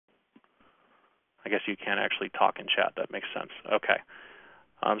I guess you can't actually talk in chat. That makes sense. Okay.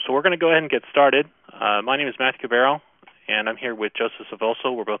 So we're going to go ahead and get started. My name is Matthew Cabero, and I'm here with Joseph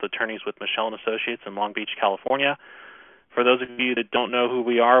Savoso. We're both attorneys with Michelle & Associates in Long Beach, California. For those of you that don't know who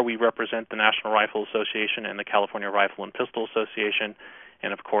we are, we represent the National Rifle Association and the California Rifle and Pistol Association.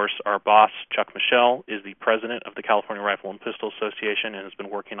 And, of course, our boss, Chuck Michelle, is the president of the California Rifle and Pistol Association and has been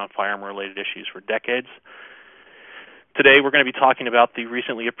working on firearm-related issues for decades. Today we're going to be talking about the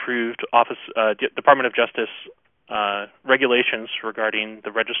recently approved Department of Justice regulations regarding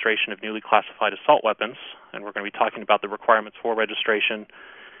the registration of newly classified assault weapons, and we're going to be talking about the requirements for registration,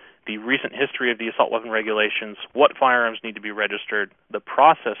 the recent history of the assault weapon regulations, what firearms need to be registered, the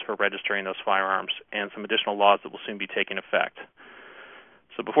process for registering those firearms, and some additional laws that will soon be taking effect.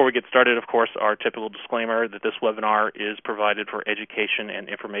 So before we get started, of course, our typical disclaimer that this webinar is provided for education and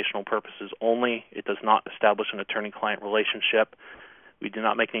informational purposes only. It does not establish an attorney-client relationship. We do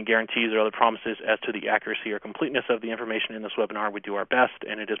not make any guarantees or other promises as to the accuracy or completeness of the information in this webinar. We do our best,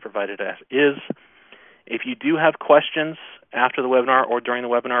 and it is provided as is. If you do have questions after the webinar or during the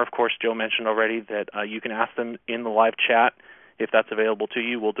webinar, of course, Joe mentioned already that you can ask them in the live chat if that's available to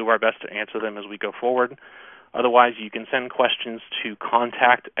you. We'll do our best to answer them as we go forward. Otherwise, you can send questions to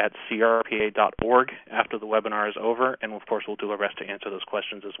contact@crpa.org after the webinar is over, and of course, we'll do our best to answer those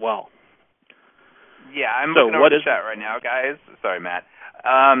questions as well. Yeah, I'm looking over the chat right now, guys. Sorry, Matt.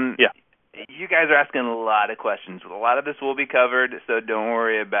 Yeah. You guys are asking a lot of questions. A lot of this will be covered, so don't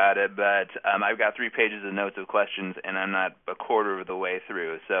worry about it. But I've got 3 pages of notes of questions, and I'm not a quarter of the way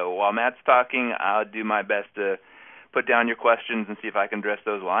through. So while Matt's talking, I'll do my best to put down your questions and see if I can address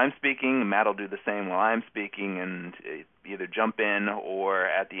those while I'm speaking. Matt will do the same while I'm speaking and either jump in or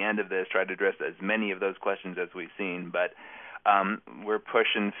at the end of this try to address as many of those questions as we've seen. But we're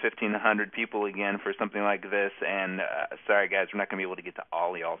pushing 1,500 people again for something like this, and sorry, guys, we're not going to be able to get to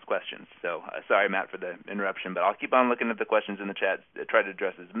all y'all's questions. So sorry, Matt, for the interruption, but I'll keep on looking at the questions in the chat, try to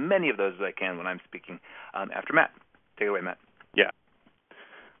address as many of those as I can when I'm speaking after Matt. Take it away, Matt. Yeah.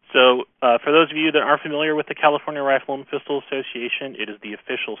 So for those of you that aren't familiar with the California Rifle and Pistol Association, it is the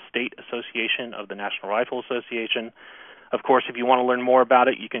official state association of the National Rifle Association. Of course, if you want to learn more about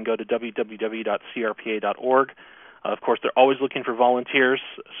it, you can go to www.crpa.org. Of course, they're always looking for volunteers,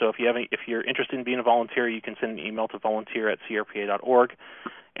 so if you're interested in being a volunteer, you can send an email to volunteer@crpa.org.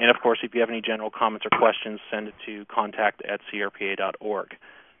 And, of course, if you have any general comments or questions, send it to contact@crpa.org.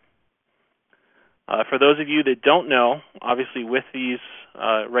 For those of you that don't know, obviously with these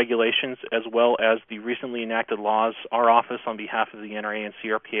regulations as well as the recently enacted laws, our office on behalf of the NRA and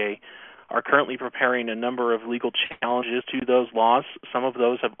CRPA are currently preparing a number of legal challenges to those laws. Some of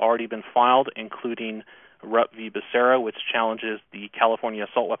those have already been filed, including Rupp v. Becerra, which challenges the California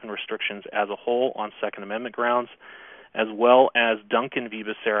assault weapon restrictions as a whole on Second Amendment grounds, as well as Duncan v.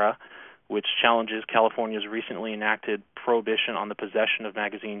 Becerra, which challenges California's recently enacted prohibition on the possession of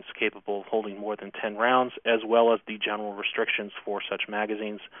magazines capable of holding more than 10 rounds, as well as the general restrictions for such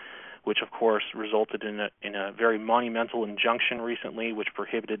magazines, which of course resulted in a very monumental injunction recently, which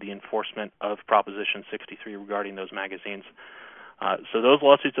prohibited the enforcement of Proposition 63 regarding those magazines. So those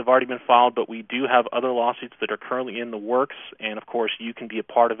lawsuits have already been filed, but we do have other lawsuits that are currently in the works, and of course you can be a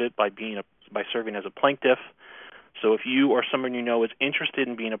part of it by serving as a plaintiff. So if you or someone you know is interested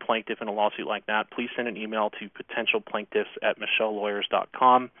in being a plaintiff in a lawsuit like that, please send an email to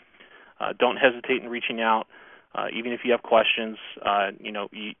potentialplaintiffs@michellelawyers.com. Don't hesitate in reaching out. Even if you have questions,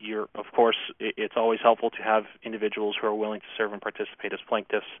 you're of course, it's always helpful to have individuals who are willing to serve and participate as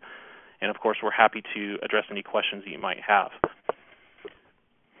plaintiffs. And of course, we're happy to address any questions that you might have.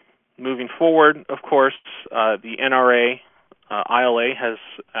 Moving forward, of course, the NRA ILA has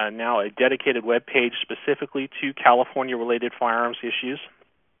now a dedicated web page specifically to California-related firearms issues.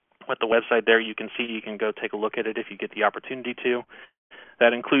 With the website there, you can go take a look at it if you get the opportunity to.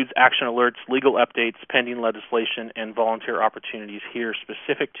 That includes action alerts, legal updates, pending legislation, and volunteer opportunities here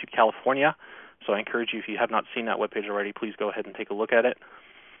specific to California. So I encourage you, if you have not seen that webpage already, please go ahead and take a look at it.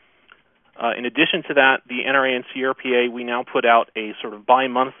 In addition to that, the NRA and CRPA, we now put out a sort of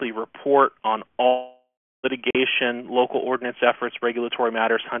bi-monthly report on all litigation, local ordinance efforts, regulatory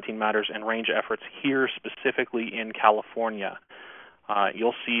matters, hunting matters, and range efforts here specifically in California.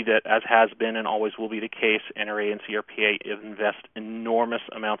 You'll see that, as has been and always will be the case, NRA and CRPA invest enormous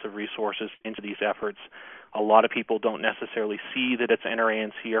amounts of resources into these efforts. A lot of people don't necessarily see that it's NRA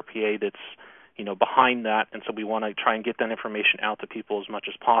and CRPA that's behind that, and so we want to try and get that information out to people as much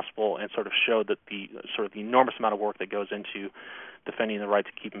as possible and sort of show that the enormous amount of work that goes into defending the right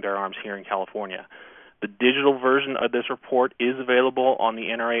to keep and bear arms here in California. The digital version of this report is available on the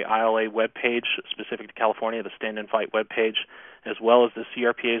NRA ILA webpage specific to California, the Stand and Fight webpage, as well as the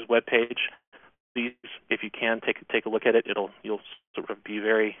CRPA's webpage. please, if you can, take a look at it. You'll sort of be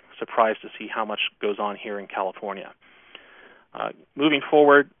very surprised to see how much goes on here in California. Moving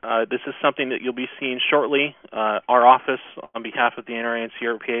forward, this is something that you'll be seeing shortly. Our office, on behalf of the NRA and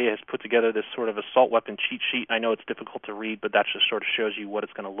CRPA, has put together this sort of assault weapon cheat sheet. I know it's difficult to read, but that just sort of shows you what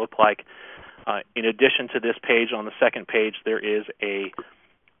it's going to look like. In addition to this page, on the second page, there is a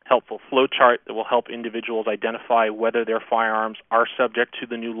helpful flow chart that will help individuals identify whether their firearms are subject to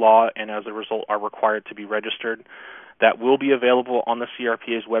the new law and as a result are required to be registered. That will be available on the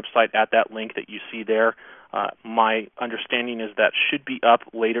CRPA's website at that link that you see there. My understanding is that should be up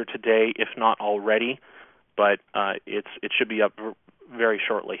later today, if not already, but it should be up very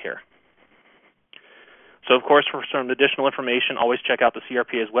shortly here. So, of course, for some additional information, always check out the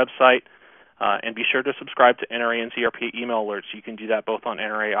CRPA's website. And be sure to subscribe to NRA and CRPA email alerts. You can do that both on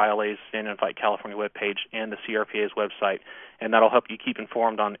NRA ILA's Stand and Fight California webpage and the CRPA's website, and that'll help you keep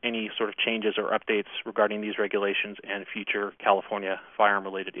informed on any sort of changes or updates regarding these regulations and future California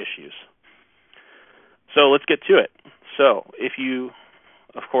firearm-related issues. So let's get to it. So if you,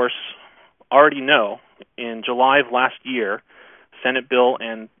 of course, already know, in July of last year, Senate Bill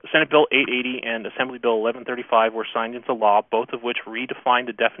 880 and Assembly Bill 1135 were signed into law, both of which redefined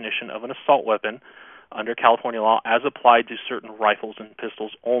the definition of an assault weapon under California law as applied to certain rifles and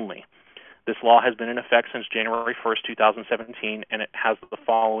pistols only. This law has been in effect since January 1st, 2017, and it has the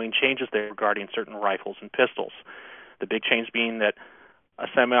following changes there regarding certain rifles and pistols. The big change being that a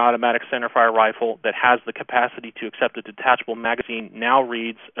semi-automatic centerfire rifle that has the capacity to accept a detachable magazine now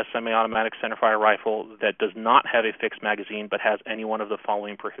reads a semi-automatic centerfire rifle that does not have a fixed magazine but has any one of the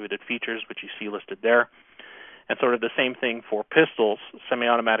following prohibited features, which you see listed there. And sort of the same thing for pistols,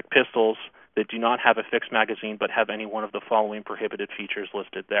 semi-automatic pistols that do not have a fixed magazine but have any one of the following prohibited features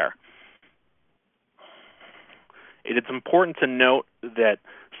listed there. It is important to note that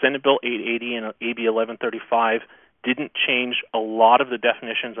Senate Bill 880 and AB 1135 didn't change a lot of the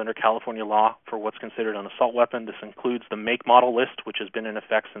definitions under California law for what's considered an assault weapon. This includes the make model list, which has been in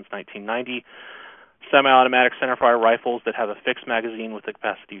effect since 1990, semi-automatic centerfire rifles that have a fixed magazine with the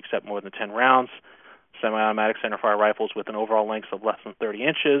capacity to accept more than 10 rounds, semi-automatic centerfire rifles with an overall length of less than 30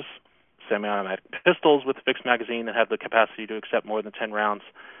 inches, semi-automatic pistols with a fixed magazine that have the capacity to accept more than 10 rounds,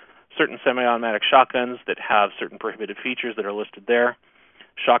 certain semi-automatic shotguns that have certain prohibited features that are listed there,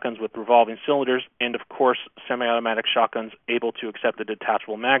 shotguns with revolving cylinders, and of course semi-automatic shotguns able to accept a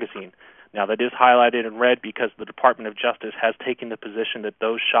detachable magazine. Now that is highlighted in red because the Department of Justice has taken the position that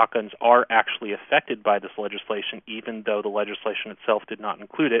those shotguns are actually affected by this legislation, even though the legislation itself did not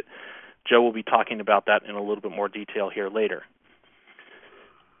include it. Joe will be talking about that in a little bit more detail here later.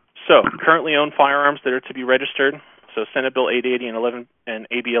 So, currently owned firearms that are to be registered. So Senate Bill 880 and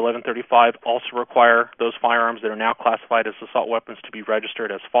AB 1135 also require those firearms that are now classified as assault weapons to be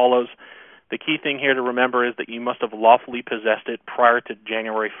registered as follows. The key thing here to remember is that you must have lawfully possessed it prior to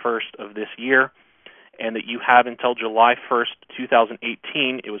January 1st of this year, and that you have until July 1st,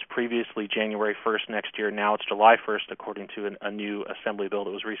 2018. It was previously January 1st next year. Now it's July 1st, according to a new Assembly bill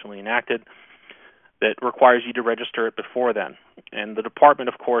that was recently enacted, that requires you to register it before then. And the department,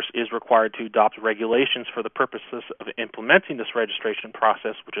 of course, is required to adopt regulations for the purposes of implementing this registration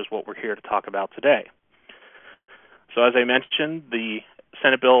process, which is what we're here to talk about today. So as I mentioned, the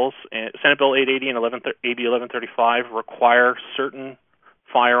Senate Bill 880 and AB 1135 require certain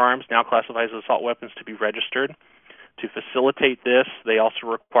firearms now classified as assault weapons to be registered. To facilitate this, they also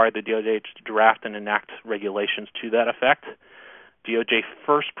require the DOJ to draft and enact regulations to that effect. DOJ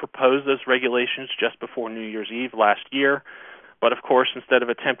first proposed those regulations just before New Year's Eve last year, but of course, instead of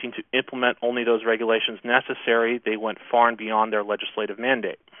attempting to implement only those regulations necessary, they went far and beyond their legislative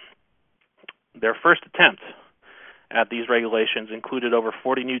mandate. Their first attempt at these regulations included over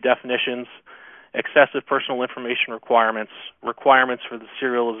 40 new definitions, excessive personal information requirements, requirements for the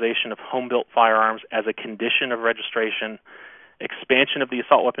serialization of home-built firearms as a condition of registration, expansion of the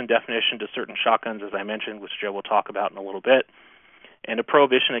assault weapon definition to certain shotguns, as I mentioned, which Joe will talk about in a little bit, and a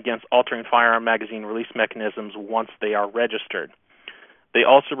prohibition against altering firearm magazine release mechanisms once they are registered. They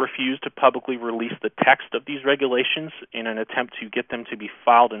also refused to publicly release the text of these regulations in an attempt to get them to be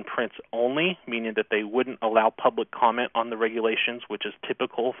filed in print only, meaning that they wouldn't allow public comment on the regulations, which is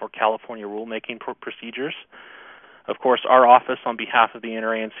typical for California rulemaking procedures. Of course, our office, on behalf of the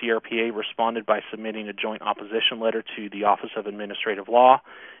NRA and CRPA, responded by submitting a joint opposition letter to the Office of Administrative Law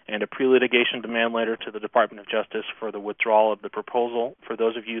and a pre-litigation demand letter to the Department of Justice for the withdrawal of the proposal. For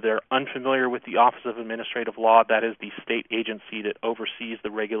those of you that are unfamiliar with the Office of Administrative Law, that is the state agency that oversees the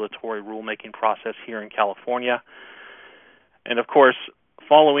regulatory rulemaking process here in California. And of course,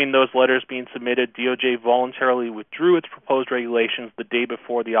 following those letters being submitted, DOJ voluntarily withdrew its proposed regulations the day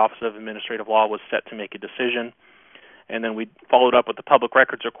before the Office of Administrative Law was set to make a decision. And then we followed up with the public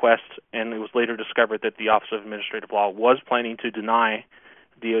records request, and it was later discovered that the Office of Administrative Law was planning to deny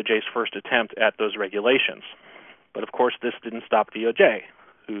DOJ's first attempt at those regulations. But of course, this didn't stop DOJ,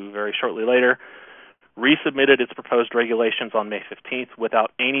 who very shortly later resubmitted its proposed regulations on May 15th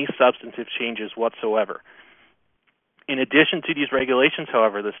without any substantive changes whatsoever. In addition to these regulations,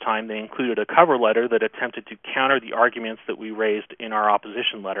 however, this time they included a cover letter that attempted to counter the arguments that we raised in our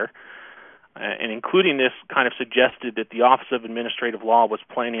opposition letter. And including this kind of suggested that the Office of Administrative Law was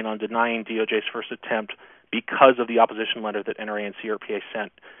planning on denying DOJ's first attempt because of the opposition letter that NRA and CRPA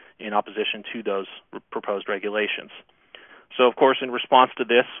sent in opposition to those proposed regulations. So, of course, in response to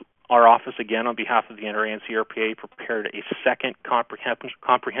this, our office, again, on behalf of the NRA and CRPA, prepared a second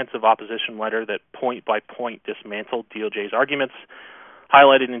comprehensive opposition letter that point by point dismantled DOJ's arguments,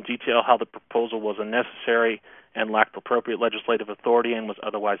 highlighted in detail how the proposal was unnecessary and lacked appropriate legislative authority and was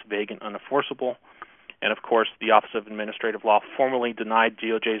otherwise vague and unenforceable. And, of course, the Office of Administrative Law formally denied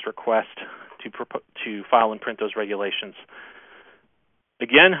DOJ's request to file and print those regulations.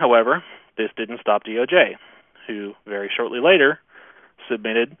 Again, however, this didn't stop DOJ, who very shortly later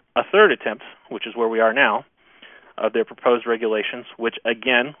submitted a third attempt, which is where we are now, of their proposed regulations, which,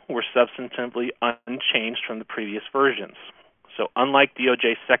 again, were substantively unchanged from the previous versions. So unlike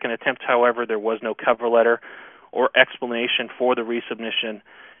DOJ's second attempt, however, there was no cover letter or explanation for the resubmission,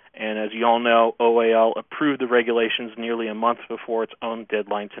 and as you all know, OAL approved the regulations nearly a month before its own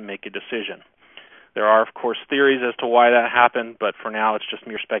deadline to make a decision. There are, of course, theories as to why that happened, but for now it's just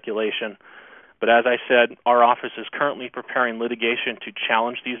mere speculation. But as I said, our office is currently preparing litigation to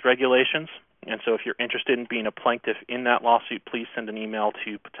challenge these regulations, and so if you're interested in being a plaintiff in that lawsuit, please send an email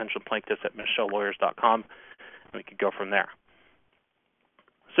to potentialplaintiffs@michellelawyers.com, and we could go from there.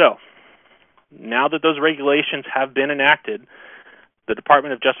 So, now that those regulations have been enacted, the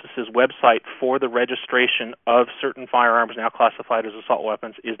Department of Justice's website for the registration of certain firearms now classified as assault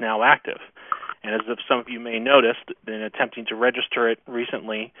weapons is now active. And as if some of you may noticed, in attempting to register it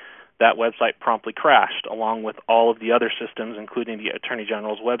recently, that website promptly crashed, along with all of the other systems, including the Attorney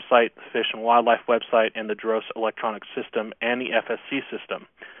General's website, the Fish and Wildlife website, and the DROS electronic system, and the FSC system.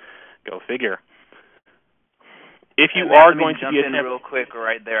 Go figure. If you are going to be jump in real quick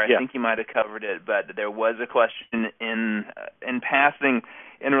right there. I think you might have covered it, but there was a question in passing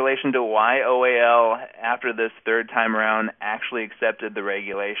in relation to why OAL, after this third time around, actually accepted the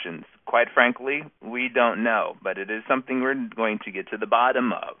regulations. Quite frankly, we don't know, but it is something we're going to get to the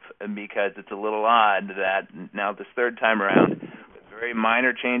bottom of, because it's a little odd that now this third time around, with very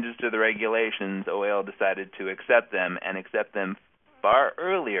minor changes to the regulations, OAL decided to accept them, and accept them far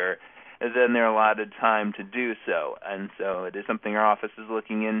earlier than their allotted time to do so. And so it is something our office is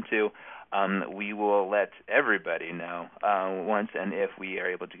looking into. We will let everybody know once and if we are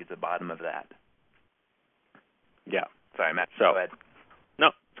able to get to the bottom of that. Yeah. Sorry, Matt. Go ahead. No,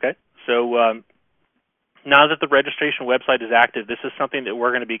 it's okay. So now that the registration website is active, this is something that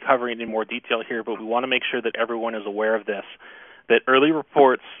we're going to be covering in more detail here, but we want to make sure that everyone is aware of this, that early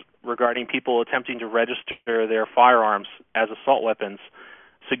reports regarding people attempting to register their firearms as assault weapons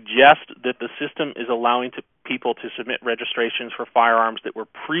suggest that the system is allowing people to submit registrations for firearms that were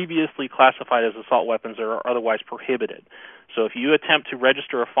previously classified as assault weapons or are otherwise prohibited. So if you attempt to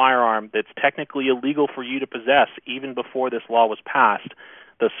register a firearm that's technically illegal for you to possess even before this law was passed,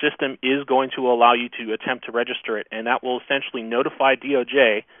 the system is going to allow you to attempt to register it, and that will essentially notify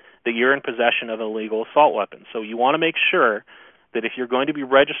DOJ that you're in possession of an illegal assault weapon. So you want to make sure that if you're going to be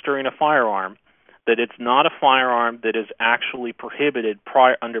registering a firearm, that it's not a firearm that is actually prohibited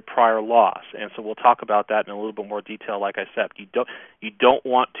under prior laws. And so we'll talk about that in a little bit more detail. Like I said, you don't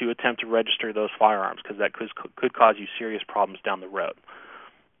want to attempt to register those firearms because that could cause you serious problems down the road.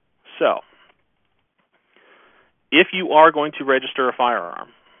 So, if you are going to register a firearm,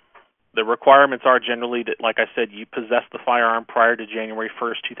 the requirements are generally that, like I said, you possess the firearm prior to January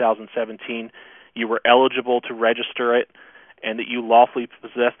 1st, 2017. You were eligible to register it, and that you lawfully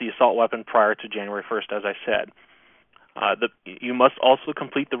possess the assault weapon prior to January 1st, as I said. You must also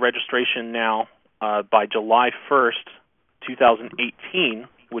complete the registration now by July 1st, 2018,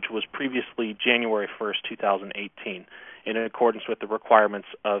 which was previously January 1st, 2018, in accordance with the requirements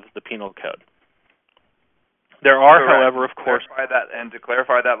of the Penal Code. There are, however, of course... To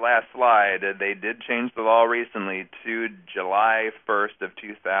clarify that last slide, they did change the law recently to July 1st of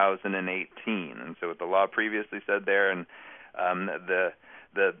 2018. And so what the law previously said there, and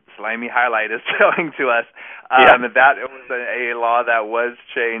the slimy highlight is telling to us. Yeah. That was a law that was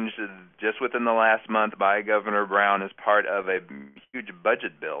changed just within the last month by Governor Brown as part of a huge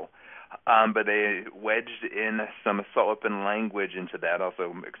budget bill. But they wedged in some assault weapon language into that,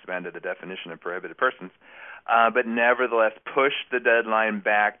 also expanded the definition of prohibited persons, but nevertheless pushed the deadline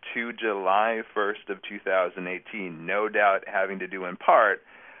back to July 1st of 2018, no doubt having to do in part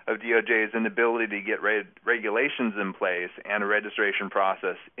of DOJ's inability to get regulations in place and a registration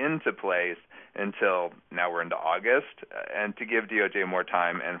process into place until now we're into August, and to give DOJ more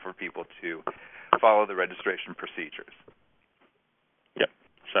time and for people to follow the registration procedures. Yep.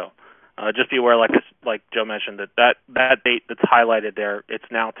 So just be aware, like Joe mentioned, that date that's highlighted there, it's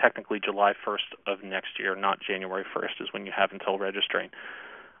now technically July 1st of next year, not January 1st is when you have until registering.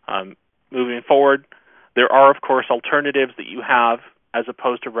 Moving forward, there are, of course, alternatives that you have as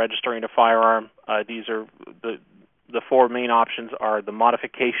opposed to registering a firearm. These are the four main options are the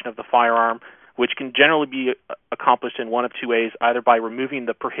modification of the firearm, which can generally be accomplished in one of two ways, either by removing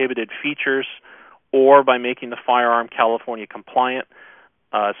the prohibited features or by making the firearm California compliant.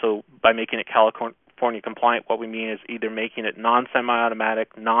 So by making it California compliant, what we mean is either making it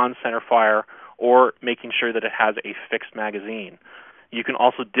non-semi-automatic, non-center fire, or making sure that it has a fixed magazine. You can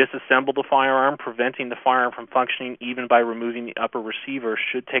also disassemble the firearm, preventing the firearm from functioning even by removing the upper receiver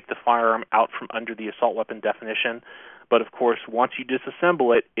should take the firearm out from under the assault weapon definition. But of course, once you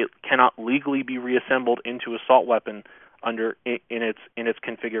disassemble it, it cannot legally be reassembled into assault weapon in its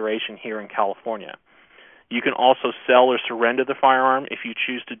configuration here in California. You can also sell or surrender the firearm if you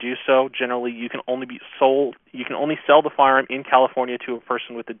choose to do so. Generally, you can only sell the firearm in California to a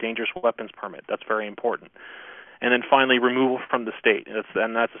person with a dangerous weapons permit. That's very important. And then finally, removal from the state.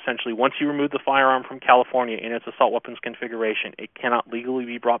 And that's essentially once you remove the firearm from California in its assault weapons configuration, it cannot legally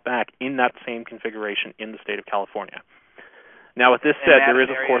be brought back in that same configuration in the state of California. Now, with this said, there is,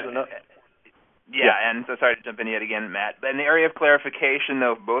 of course, another... Yeah, and so sorry to jump in yet again, Matt. But in the area of clarification,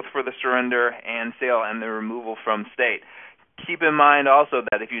 though, both for the surrender and sale and the removal from state, keep in mind also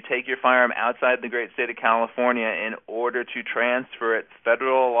that if you take your firearm outside the great state of California in order to transfer it,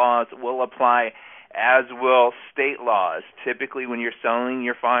 federal laws will apply, as will state laws. Typically, when you're selling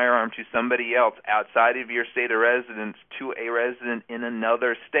your firearm to somebody else outside of your state of residence to a resident in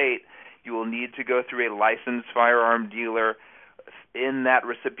another state, you will need to go through a licensed firearm dealer in that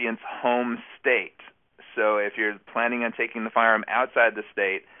recipient's home state. So if you're planning on taking the firearm outside the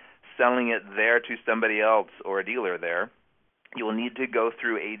state, selling it there to somebody else or a dealer there, you will need to go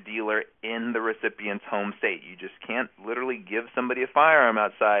through a dealer in the recipient's home state. You just can't literally give somebody a firearm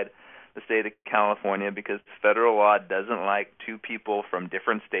outside the state of California because federal law doesn't like two people from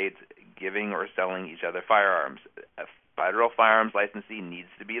different states giving or selling each other firearms. A federal firearms licensee needs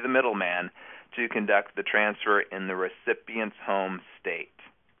to be the middleman to conduct the transfer in the recipient's home state.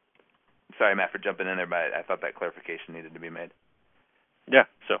 Sorry, Matt, for jumping in there, but I thought that clarification needed to be made. Yeah,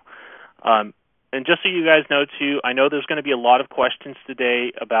 so, and just so you guys know, too, I know there's going to be a lot of questions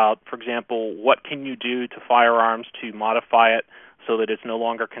today about, for example, what can you do to firearms to modify it so that it's no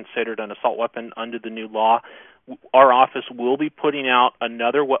longer considered an assault weapon under the new law. Our office will be putting out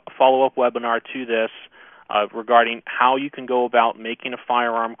another follow-up webinar to this regarding how you can go about making a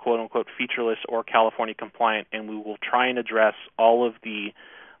firearm, quote-unquote, featureless or California compliant, and we will try and address all of the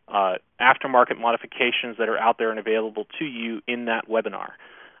aftermarket modifications that are out there and available to you in that webinar.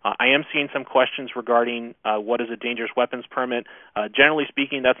 I am seeing some questions regarding what is a dangerous weapons permit. Generally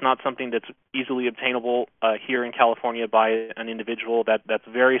speaking, that's not something that's easily obtainable here in California by an individual. That's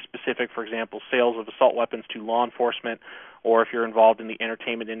very specific. For example, sales of assault weapons to law enforcement, or if you're involved in the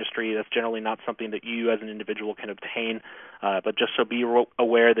entertainment industry, that's generally not something that you as an individual can obtain. But just so be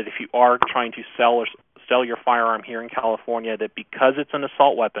aware that if you are trying to sell your firearm here in California, that because it's an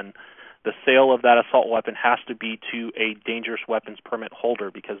assault weapon, the sale of that assault weapon has to be to a dangerous weapons permit holder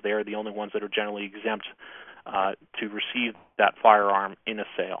because they are the only ones that are generally exempt to receive that firearm in a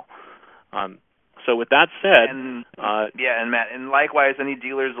sale. So with that said... and Matt, and likewise, any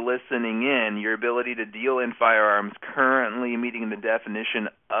dealers listening in, your ability to deal in firearms currently meeting the definition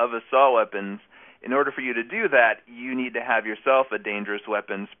of assault weapons, in order for you to do that, you need to have yourself a dangerous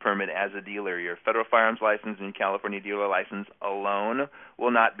weapons permit as a dealer. Your federal firearms license and California dealer license alone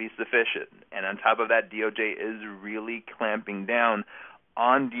will not be sufficient. And on top of that, DOJ is really clamping down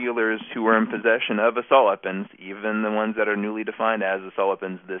on dealers who are in possession of assault weapons, even the ones that are newly defined as assault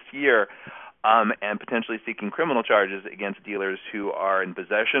weapons this year, and potentially seeking criminal charges against dealers who are in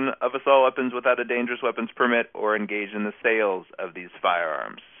possession of assault weapons without a dangerous weapons permit or engage in the sales of these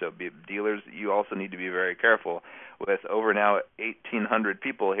firearms. So dealers, you also need to be very careful. With over now 1,800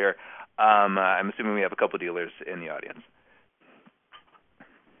 people here, I'm assuming we have a couple dealers in the audience.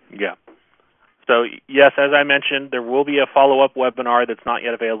 Yeah. So, yes, as I mentioned, there will be a follow-up webinar that's not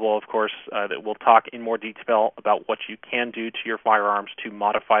yet available, of course, that will talk in more detail about what you can do to your firearms to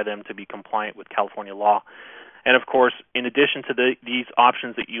modify them to be compliant with California law. And, of course, in addition to these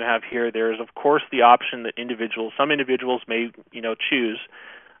options that you have here, there is, of course, the option that some individuals may, choose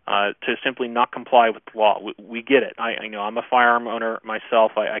to simply not comply with the law. We get it. I know I'm a firearm owner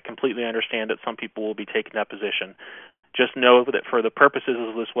myself. I completely understand that some people will be taking that position. Just know that for the purposes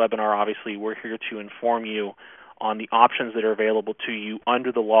of this webinar, obviously, we're here to inform you on the options that are available to you under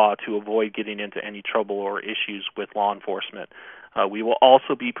the law to avoid getting into any trouble or issues with law enforcement. We will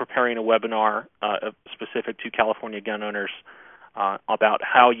also be preparing a webinar specific to California gun owners about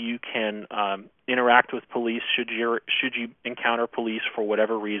how you can interact with police should you encounter police for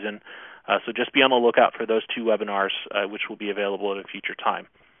whatever reason. So just be on the lookout for those two webinars, which will be available at a future time.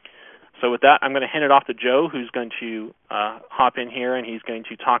 So with that, I'm going to hand it off to Joe, who's going to hop in here, and he's going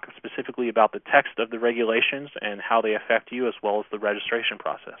to talk specifically about the text of the regulations and how they affect you, as well as the registration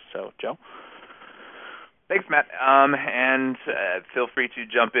process. So, Joe? Thanks, Matt. And feel free to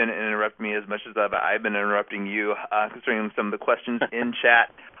jump in and interrupt me as much as I've been interrupting you concerning some of the questions in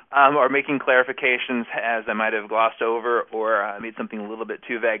chat. Or making clarifications as I might have glossed over or made something a little bit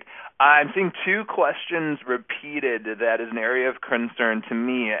too vague. I'm seeing two questions repeated that is an area of concern to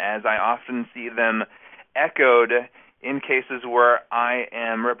me, as I often see them echoed in cases where I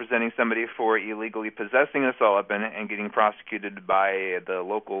am representing somebody for illegally possessing an assault weapon and getting prosecuted by the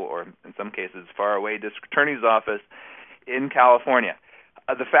local, or in some cases far away, district attorney's office in California.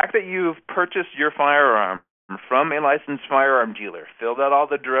 The fact that you've purchased your firearm from a licensed firearm dealer, filled out all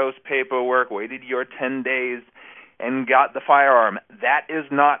the DROS paperwork, waited your 10 days, and got the firearm, that is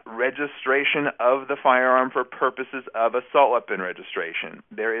not registration of the firearm for purposes of assault weapon registration.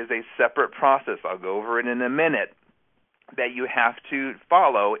 There is a separate process, I'll go over it in a minute, that you have to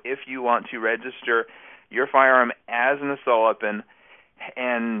follow if you want to register your firearm as an assault weapon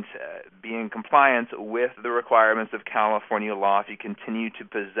and be in compliance with the requirements of California law if you continue to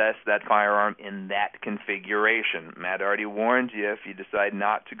possess that firearm in that configuration. Matt already warned you, if you decide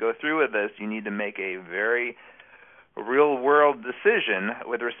not to go through with this, you need to make a very real-world decision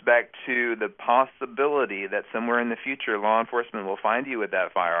with respect to the possibility that somewhere in the future law enforcement will find you with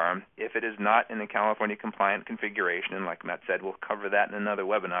that firearm if it is not in a California-compliant configuration. And like Matt said, we'll cover that in another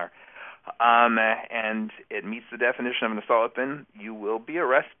webinar. And it meets the definition of an assault weapon, you will be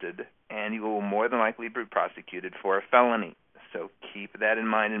arrested and you will more than likely be prosecuted for a felony. So keep that in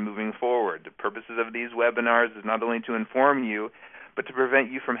mind in moving forward. The purposes of these webinars is not only to inform you, but to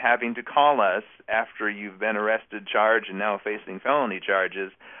prevent you from having to call us after you've been arrested, charged, and now facing felony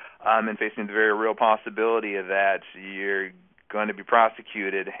charges, and facing the very real possibility that you're going to be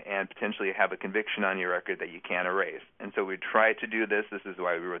prosecuted and potentially have a conviction on your record that you can't erase. And so we try to do this. This is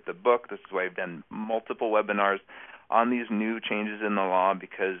why we wrote the book. This is why we've done multiple webinars on these new changes in the law,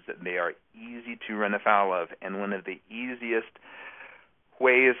 because they are easy to run afoul of. And one of the easiest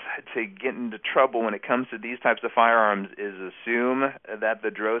ways to get into trouble when it comes to these types of firearms is assume that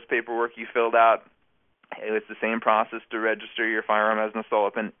the DROS paperwork you filled out, it's the same process to register your firearm as an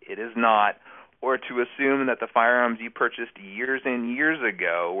assault weapon. It is not. Or to assume that the firearms you purchased years and years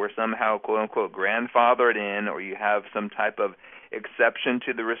ago were somehow, quote-unquote, grandfathered in, or you have some type of exception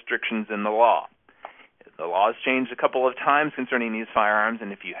to the restrictions in the law. The law has changed a couple of times concerning these firearms,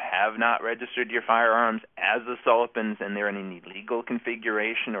 and if you have not registered your firearms as assault weapons and they're in an illegal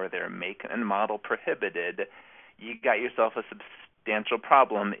configuration or their make and model prohibited, you got yourself a substantial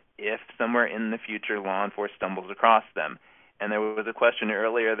problem if somewhere in the future law enforcement stumbles across them. And there was a question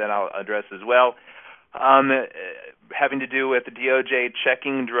earlier that I'll address as well, having to do with the DOJ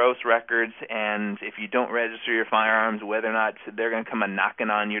checking DROS records, and if you don't register your firearms, whether or not they're going to come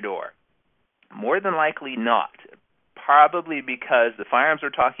knocking on your door. More than likely not, probably because the firearms we're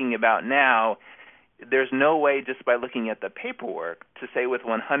talking about now, there's no way just by looking at the paperwork to say with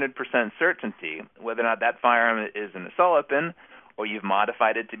 100% certainty whether or not that firearm is an assault weapon, or you've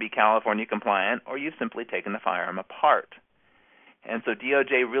modified it to be California compliant, or you've simply taken the firearm apart. And so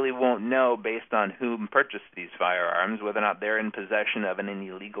DOJ really won't know, based on who purchased these firearms, whether or not they're in possession of an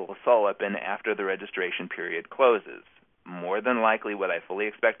illegal assault weapon after the registration period closes. More than likely, what I fully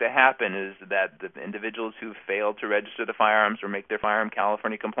expect to happen is that the individuals who fail to register the firearms or make their firearm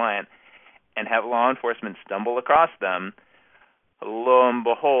California compliant and have law enforcement stumble across them, lo and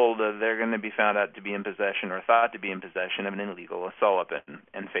behold, they're going to be found out to be in possession or thought to be in possession of an illegal assault weapon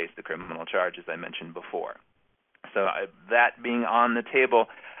and face the criminal charges I mentioned before. So that being on the table,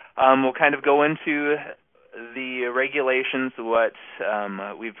 we'll kind of go into the regulations, what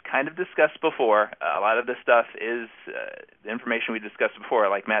we've kind of discussed before, a lot of this stuff is the information we discussed before.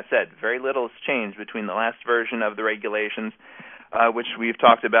 Like Matt said, very little has changed between the last version of the regulations, which we've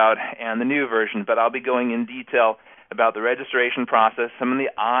talked about, and the new version. But I'll be going in detail about the registration process, some of the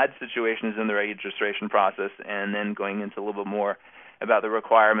odd situations in the registration process, and then going into a little bit more about the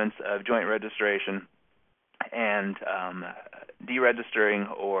requirements of joint registration and deregistering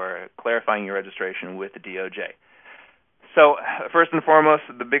or clarifying your registration with the DOJ. So first and foremost,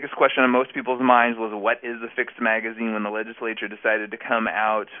 the biggest question on most people's minds was, what is a fixed magazine? When the legislature decided to come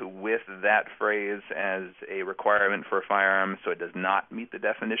out with that phrase as a requirement for a firearm, so it does not meet the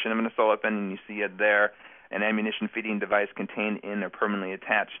definition of an assault weapon, and you see it there, an ammunition feeding device contained in or permanently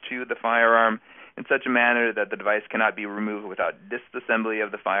attached to the firearm in such a manner that the device cannot be removed without disassembly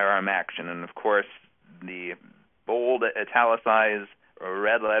of the firearm action. And of course, the bold, italicized, or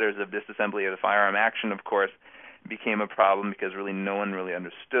red letters of disassembly of the firearm action, of course, became a problem because really no one really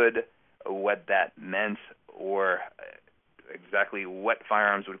understood what that meant or exactly what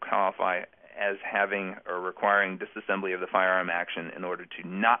firearms would qualify as having or requiring disassembly of the firearm action in order to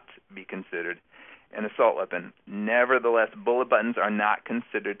not be considered an assault weapon. Nevertheless, bullet buttons are not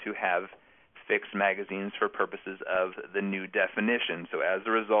considered to have fixed magazines for purposes of the new definition. So as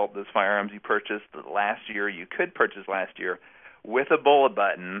a result, those firearms you purchased last year, you could purchase last year with a bullet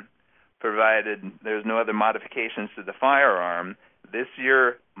button, provided there's no other modifications to the firearm, this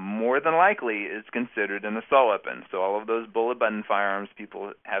year more than likely is considered an assault weapon. So all of those bullet button firearms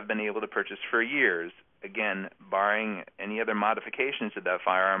people have been able to purchase for years, again, barring any other modifications to that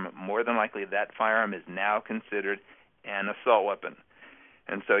firearm, more than likely that firearm is now considered an assault weapon.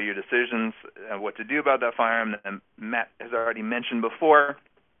 And so your decisions what to do about that firearm that Matt has already mentioned before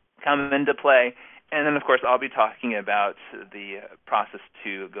come into play. And then, of course, I'll be talking about the process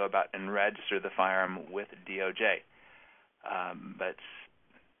to go about and register the firearm with DOJ. But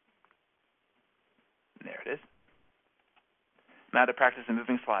there it is. I'm out of practice in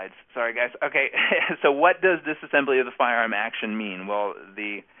moving slides. Sorry, guys. Okay, so what does disassembly of the firearm action mean? Well,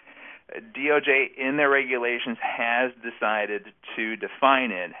 the DOJ in their regulations has decided to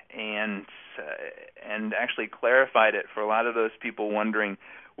define it and actually clarified it for a lot of those people wondering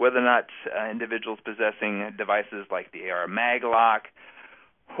whether or not individuals possessing devices like the AR mag lock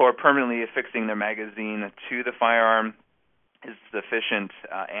or permanently affixing their magazine to the firearm is sufficient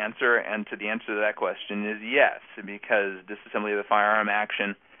answer. And the answer to that question is yes, because disassembly of the firearm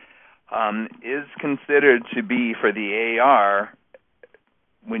action is considered to be for the AR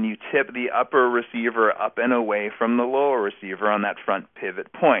when you tip the upper receiver up and away from the lower receiver on that front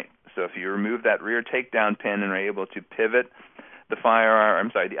pivot point. So if you remove that rear takedown pin and are able to pivot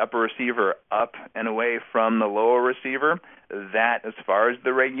the upper receiver up and away from the lower receiver, that, as far as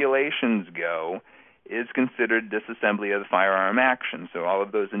the regulations go, is considered disassembly of the firearm action. So all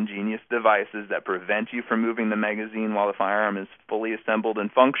of those ingenious devices that prevent you from moving the magazine while the firearm is fully assembled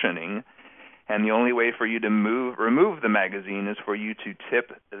and functioning, and the only way for you to remove the magazine is for you to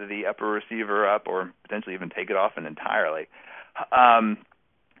tip the upper receiver up or potentially even take it off entirely.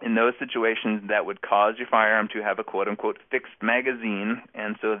 In those situations, that would cause your firearm to have a quote-unquote fixed magazine,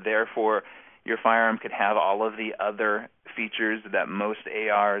 and so therefore your firearm could have all of the other features that most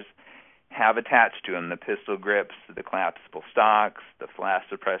ARs have attached to them, the pistol grips, the collapsible stocks, the flash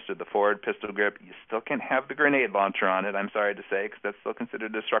suppressor, the forward pistol grip. You still can't have the grenade launcher on it, I'm sorry to say, because that's still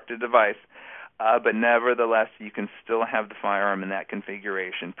considered a destructive device. But nevertheless, you can still have the firearm in that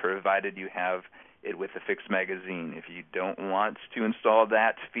configuration, provided you have it with a fixed magazine. If you don't want to install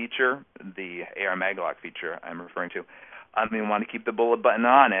that feature, the AR Maglock feature I'm referring to, you want to keep the bullet button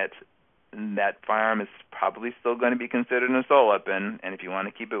on it, that firearm is probably still going to be considered an assault weapon. And if you want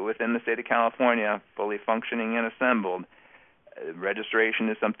to keep it within the state of California, fully functioning and assembled, registration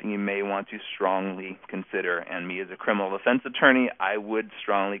is something you may want to strongly consider. And me as a criminal defense attorney, I would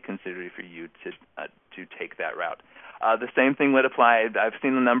strongly consider for you to take that route. The same thing would apply. I've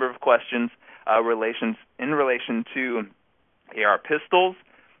seen a number of questions in relation to AR pistols.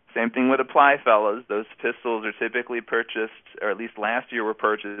 Same thing would apply, fellas. Those pistols are typically purchased, or at least last year were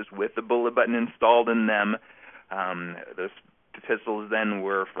purchased, with the bullet button installed in them. Those pistols then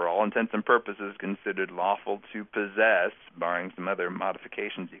were, for all intents and purposes, considered lawful to possess, barring some other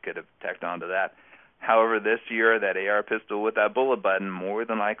modifications you could have tacked onto that. However, this year, that AR pistol with that bullet button more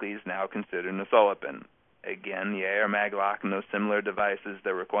than likely is now considered an assault weapon. Again, the AR Maglock and those similar devices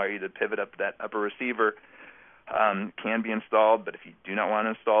that require you to pivot up that upper receiver can be installed, but if you do not want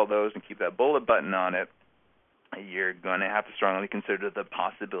to install those and keep that bullet button on it, you're going to have to strongly consider the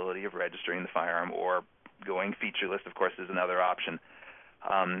possibility of registering the firearm, or going featureless, of course, is another option.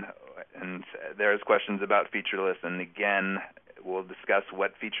 And there's questions about featureless, and again, we'll discuss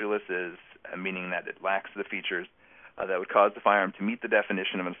what featureless is, meaning that it lacks the features that would cause the firearm to meet the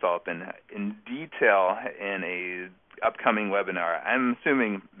definition of an assault weapon in detail in a upcoming webinar. I'm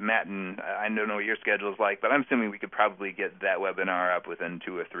assuming, Matt, and I don't know what your schedule is like, but I'm assuming we could probably get that webinar up within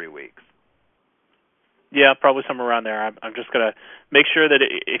 2 or 3 weeks. Yeah, probably somewhere around there. I'm just going to make sure that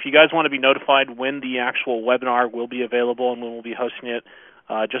if you guys want to be notified when the actual webinar will be available and when we'll be hosting it,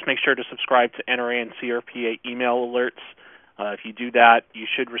 just make sure to subscribe to NRA and CRPA email alerts. If you do that, you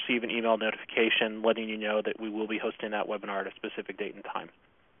should receive an email notification letting you know that we will be hosting that webinar at a specific date and time.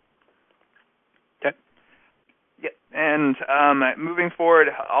 Okay? Yeah, and moving forward,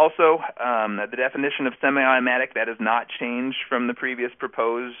 also, the definition of semi-automatic, that has not changed from the previous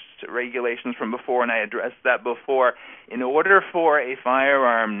proposed regulations from before, and I addressed that before. In order for a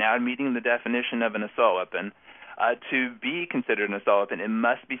firearm now meeting the definition of an assault weapon to be considered an assault weapon, it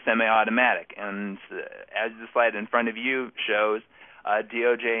must be semi-automatic. And as the slide in front of you shows,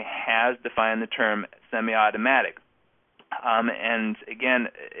 DOJ has defined the term semi-automatic. And again,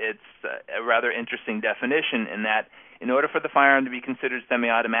 it's a rather interesting definition in that in order for the firearm to be considered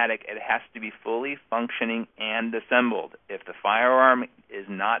semi-automatic, it has to be fully functioning and assembled. If the firearm is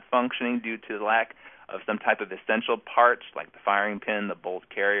not functioning due to the lack of some type of essential parts like the firing pin, the bolt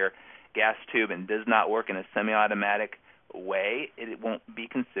carrier, gas tube, and does not work in a semi-automatic way, it won't be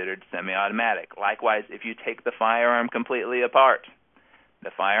considered semi-automatic. Likewise, if you take the firearm completely apart,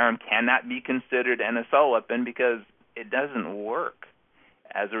 the firearm cannot be considered an assault weapon because it doesn't work.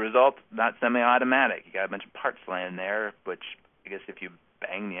 As a result, not semi-automatic. You got a bunch of parts laying there, which I guess if you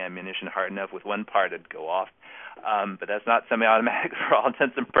bang the ammunition hard enough with one part, it'd go off. But that's not semi-automatic for all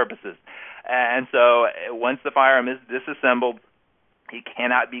intents and purposes. And so once the firearm is disassembled, it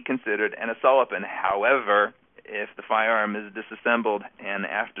cannot be considered an assault weapon. However, if the firearm is disassembled and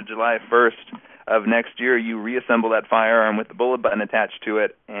after July 1st of next year you reassemble that firearm with the bullet button attached to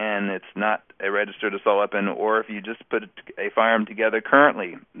it and it's not a registered assault weapon, or if you just put a firearm together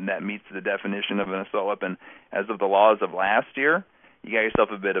currently that meets the definition of an assault weapon as of the laws of last year, you got yourself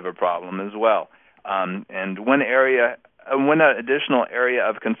a bit of a problem as well. And one additional area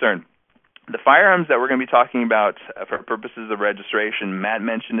of concern. The firearms that we're going to be talking about for purposes of registration, Matt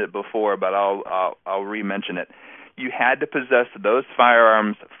mentioned it before, but I'll re-mention it. You had to possess those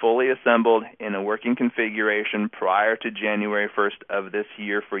firearms fully assembled in a working configuration prior to January 1st of this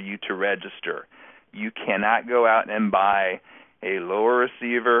year for you to register. You cannot go out and buy a lower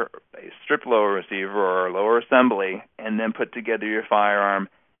receiver, a strip lower receiver, or a lower assembly, and then put together your firearm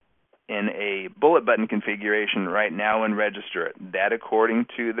in a bullet button configuration right now and register it. That, according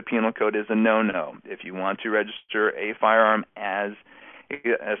to the penal code, is a no-no. If you want to register a firearm as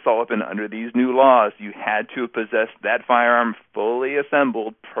an assault weapon under these new laws, you had to possess that firearm fully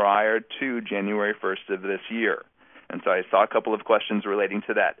assembled prior to January 1st of this year. And so I saw a couple of questions relating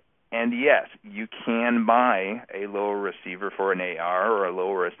to that. And yes, you can buy a lower receiver for an AR or a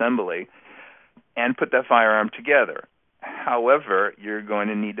lower assembly and put that firearm together. However, you're going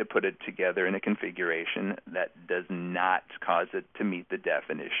to need to put it together in a configuration that does not cause it to meet the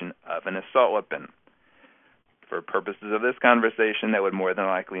definition of an assault weapon. For purposes of this conversation, that would more than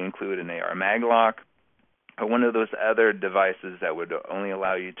likely include an AR maglock or one of those other devices that would only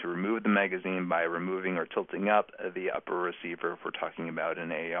allow you to remove the magazine by removing or tilting up the upper receiver if we're talking about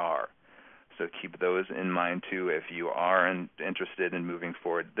an AR. So keep those in mind, too, if you are interested in moving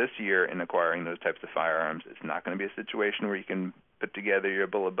forward this year in acquiring those types of firearms. It's not going to be a situation where you can put together your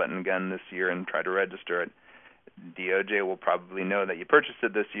bullet button gun this year and try to register it. DOJ will probably know that you purchased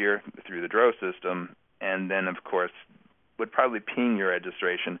it this year through the DRO system, and then, of course, would probably ping your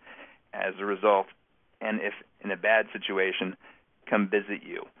registration as a result, and if in a bad situation, come visit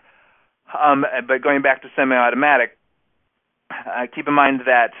you. But going back to semi-automatic, keep in mind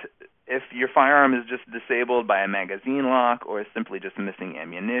that if your firearm is just disabled by a magazine lock or is simply just missing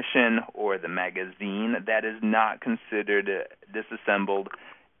ammunition or the magazine, that is not considered disassembled,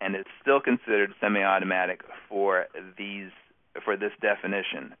 and it's still considered semi-automatic for this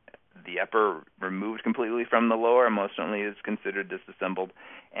definition. The upper removed completely from the lower most certainly is considered disassembled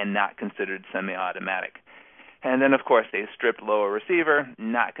and not considered semi-automatic. And then, of course, a stripped lower receiver,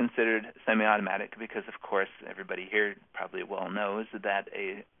 not considered semi-automatic because, of course, everybody here probably well knows that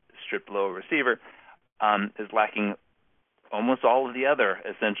a stripped lower receiver is lacking almost all of the other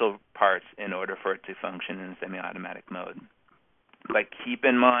essential parts in order for it to function in semi-automatic mode. But keep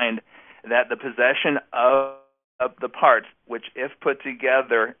in mind that the possession of the parts, which if put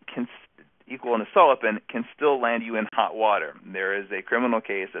together can equal an assault weapon, can still land you in hot water. There is a criminal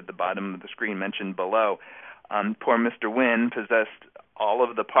case at the bottom of the screen mentioned below Poor Mr. Wynn possessed all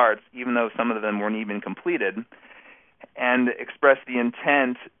of the parts, even though some of them weren't even completed, and expressed the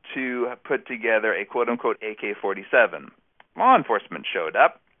intent to put together a quote-unquote AK-47. Law enforcement showed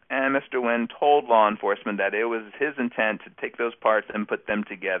up, and Mr. Wynn told law enforcement that it was his intent to take those parts and put them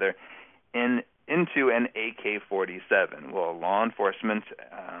together into an AK-47. Well, law enforcement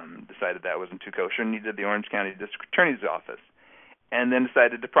decided that wasn't too kosher and needed the Orange County District Attorney's Office, and then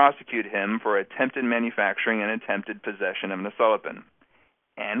decided to prosecute him for attempted manufacturing and attempted possession of an assault weapon,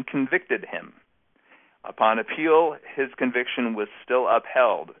 and convicted him. Upon appeal, his conviction was still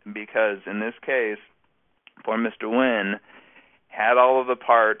upheld because, in this case, poor Mr. Wynn had all of the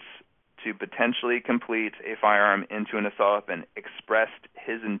parts to potentially complete a firearm into an assault weapon, expressed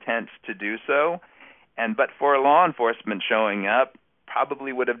his intent to do so, and but for law enforcement showing up,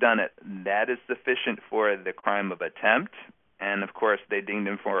 probably would have done it. That is sufficient for the crime of attempt, and of course they dinged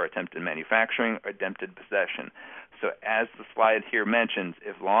him for attempted manufacturing or attempted possession. So as the slide here mentions,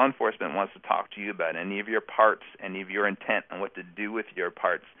 if law enforcement wants to talk to you about any of your parts, any of your intent on what to do with your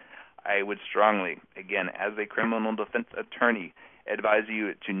parts, I would strongly, again, as a criminal defense attorney, advise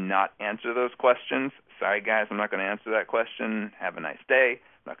you to not answer those questions. Sorry, guys, I'm not going to answer that question. Have a nice day.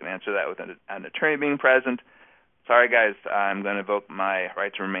 I'm not going to answer that with an attorney being present. Sorry, guys, I'm going to invoke my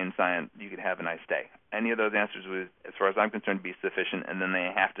right to remain silent. You could have a nice day. Any of those answers would, as far as I'm concerned, be sufficient, and then they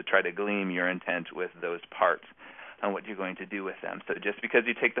have to try to glean your intent with those parts and what you're going to do with them. So just because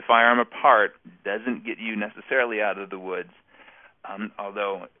you take the firearm apart doesn't get you necessarily out of the woods,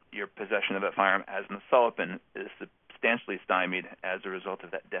 although your possession of that firearm as an assault weapon is substantially stymied as a result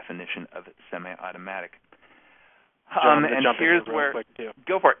of that definition of semi-automatic. And here's where...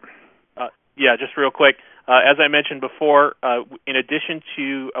 Go for it. Yeah, just real quick. As I mentioned before, in addition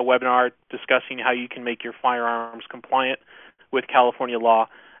to a webinar discussing how you can make your firearms compliant with California law,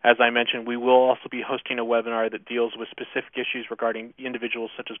 as I mentioned, we will also be hosting a webinar that deals with specific issues regarding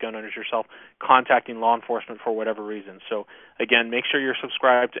individuals such as gun owners yourself contacting law enforcement for whatever reason. So, again, make sure you're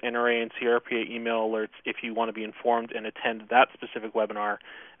subscribed to NRA and CRPA email alerts if you want to be informed and attend that specific webinar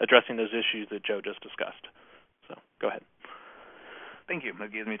addressing those issues that Joe just discussed. So, go ahead. Thank you.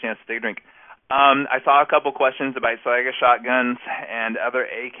 That gives me a chance to take a drink. I saw a couple questions about Saiga shotguns and other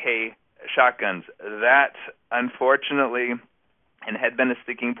AK shotguns. That, unfortunately, and had been a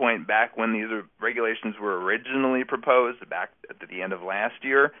sticking point back when these regulations were originally proposed, back at the end of last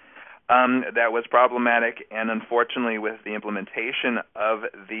year. That was problematic, and unfortunately, with the implementation of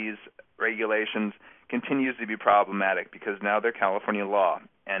these regulations, continues to be problematic because now they're California law.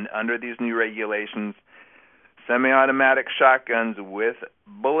 And under these new regulations, semi-automatic shotguns with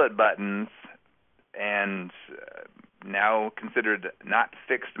bullet buttons and now considered not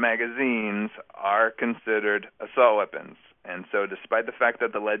fixed magazines are considered assault weapons. And so despite the fact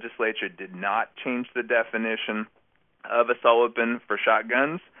that the legislature did not change the definition of assault weapon for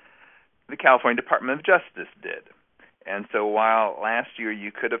shotguns, the California Department of Justice did. And so while last year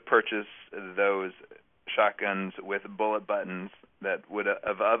you could have purchased those shotguns with bullet buttons that would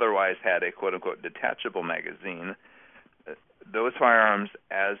have otherwise had a quote-unquote detachable magazine, those firearms,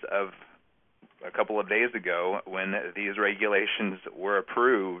 as of a couple of days ago when these regulations were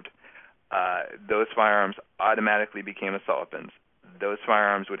approved, those firearms automatically became assault weapons. Those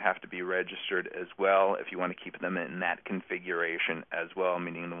firearms would have to be registered as well if you want to keep them in that configuration as well,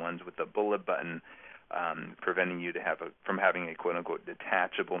 meaning the ones with the bullet button preventing you from having a quote-unquote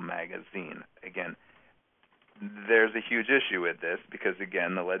detachable magazine. Again, there's a huge issue with this because,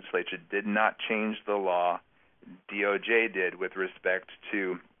 again, the legislature did not change the law. DOJ did with respect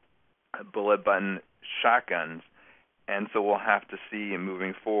to bullet button shotguns. And so we'll have to see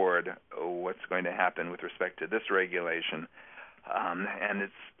moving forward what's going to happen with respect to this regulation and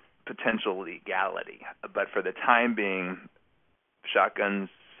its potential legality. But for the time being, shotguns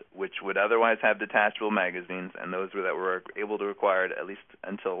which would otherwise have detachable magazines, and those that were able to require it at least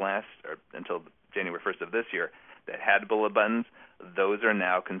until January 1st of this year, that had bullet buttons, those are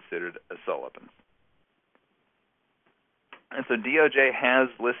now considered assault weapons. And so DOJ has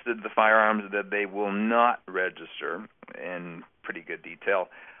listed the firearms that they will not register in pretty good detail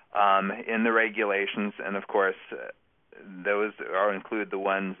in the regulations, and of course those include the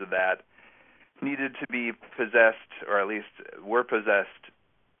ones that needed to be possessed, or at least were possessed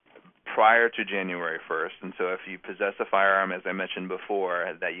prior to January 1st. And so if you possess a firearm, as I mentioned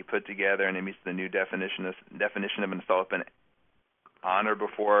before, that you put together and it meets the new definition of an assault weapon on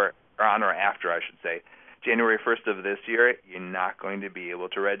or after, I should say, January 1st of this year, you're not going to be able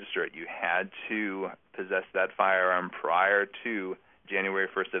to register it. You had to possess that firearm prior to January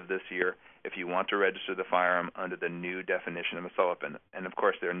 1st of this year if you want to register the firearm under the new definition of assault weapon. And of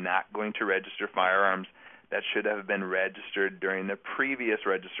course, they're not going to register firearms that should have been registered during the previous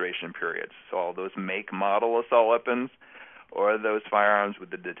registration periods. So all those make model assault weapons or those firearms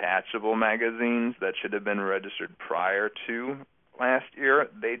with the detachable magazines that should have been registered prior to last year,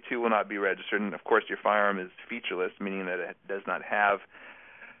 they too will not be registered. And of course your firearm is featureless, meaning that it does not have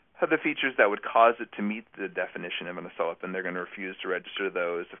the features that would cause it to meet the definition of an assault weapon. They're going to refuse to register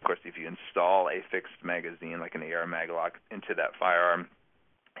those. Of course, if you install a fixed magazine like an AR maglock into that firearm,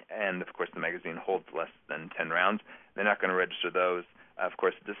 and of course the magazine holds less than 10 rounds, they're not going to register those. Of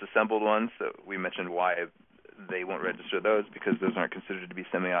course, disassembled ones, so we mentioned why they won't register those, because those aren't considered to be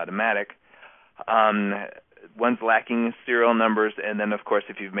semi-automatic. Ones lacking serial numbers, and then of course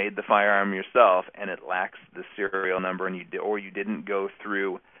if you've made the firearm yourself and it lacks the serial number, and you didn't go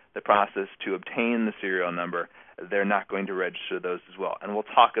through the process to obtain the serial number, they're not going to register those as well. And we'll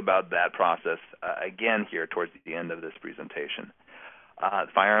talk about that process again here towards the end of this presentation.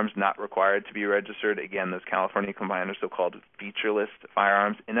 Firearms not required to be registered. Again, those California compliant are so-called featureless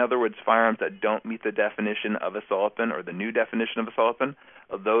firearms. In other words, firearms that don't meet the definition of assault weapon or the new definition of assault weapon,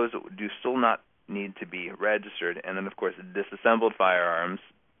 those do still not need to be registered. And then, of course, disassembled firearms,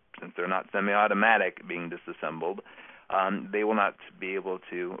 since they're not semi-automatic being disassembled, they will not be able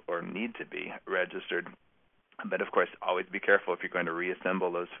to or need to be registered. But, of course, always be careful if you're going to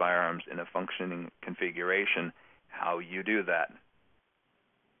reassemble those firearms in a functioning configuration, how you do that.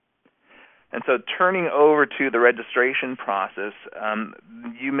 And so turning over to the registration process,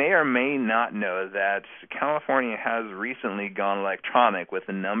 you may or may not know that California has recently gone electronic with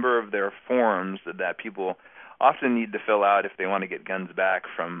a number of their forms that people often need to fill out if they want to get guns back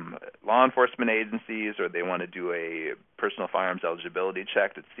from law enforcement agencies, or they want to do a personal firearms eligibility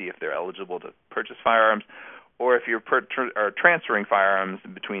check to see if they're eligible to purchase firearms, or if you're transferring firearms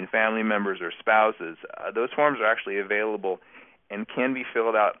between family members or spouses. Those forms are actually available and can be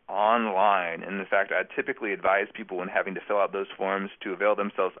filled out online. And in fact, I typically advise people when having to fill out those forms to avail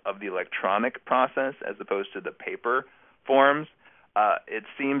themselves of the electronic process as opposed to the paper forms. It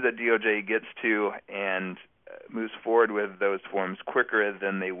seems that DOJ gets to and moves forward with those forms quicker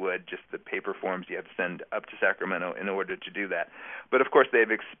than they would just the paper forms you have to send up to Sacramento in order to do that. But of course,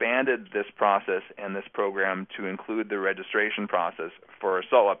 they've expanded this process and this program to include the registration process for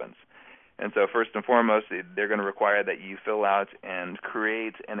assault weapons. And so first and foremost, they're going to require that you fill out and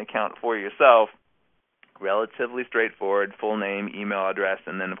create an account for yourself, relatively straightforward, full name, email address,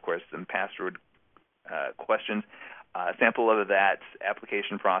 and then, of course, some password questions. A sample of that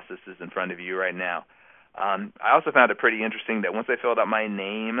application process is in front of you right now. I also found it pretty interesting that once I filled out my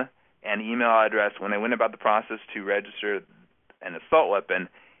name and email address, when I went about the process to register an assault weapon,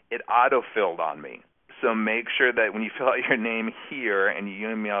 it auto-filled on me. So make sure that when you fill out your name here and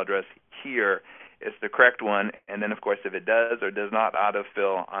your email address here, it's the correct one. And then, of course, if it does or does not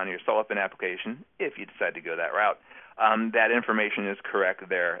autofill on your assault weapon application, if you decide to go that route, that information is correct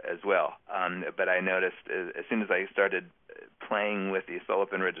there as well. But I noticed as soon as I started playing with the assault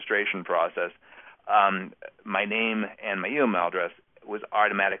weapon registration process, my name and my email address was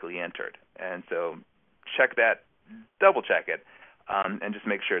automatically entered. And so check that, double check it, and just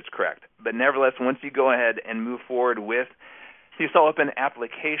make sure it's correct. But nevertheless, once you go ahead and move forward with the assault weapon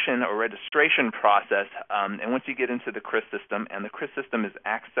application or registration process, and once you get into the CRIS system, and the CRIS system is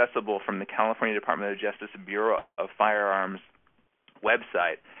accessible from the California Department of Justice Bureau of Firearms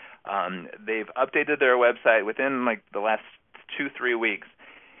website. They've updated their website within the last 2-3 weeks.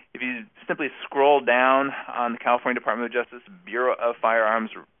 If you simply scroll down on the California Department of Justice Bureau of Firearms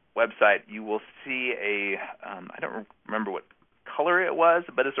website, you will see I don't remember what color it was,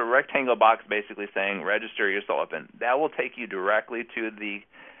 but it's a rectangle box basically saying register your assault weapon. That will take you directly to the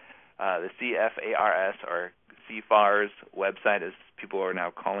CFARS or CFARS website, as people are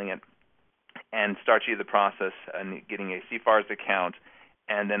now calling it, and start you the process and getting a CFARS account.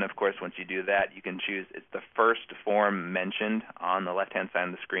 And then, of course, once you do that, you can choose, it's the first form mentioned on the left-hand side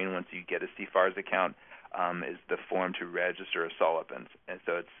of the screen once you get a CFARS account, is the form to register assault weapons. And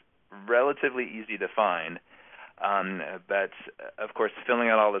so it's relatively easy to find. But, of course, filling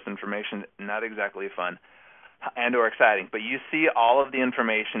out all this information, not exactly fun and or exciting. But you see all of the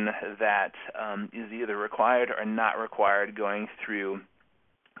information that is either required or not required going through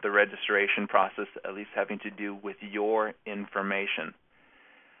the registration process, at least having to do with your information.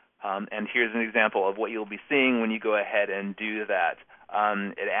 And here's an example of what you'll be seeing when you go ahead and do that.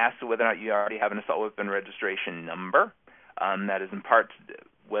 It asks whether or not you already have an assault weapon registration number. That is in part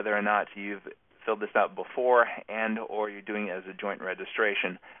whether or not you've filled this out before and or you're doing it as a joint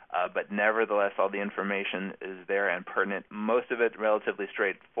registration. But nevertheless, all the information is there and pertinent. Most of it relatively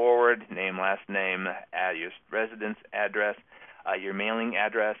straightforward: name, last name, your residence address, your mailing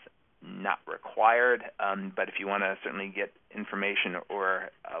address, not required, but if you want to certainly get information or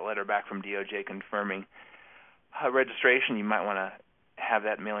a letter back from DOJ confirming registration, you might want to have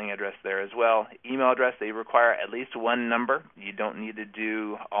that mailing address there as well. Email address, they require at least one number. You don't need to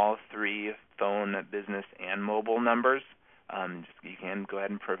do all three: phone, business, and mobile numbers. You can go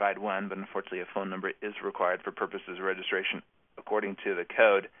ahead and provide one, but unfortunately a phone number is required for purposes of registration according to the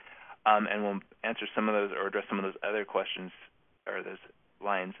code. And we'll answer some of those or address some of those other questions or those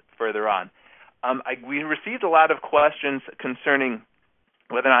lines further on. We received a lot of questions concerning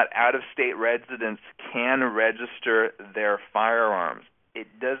whether or not out-of-state residents can register their firearms. It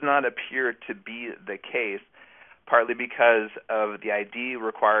does not appear to be the case, partly because of the ID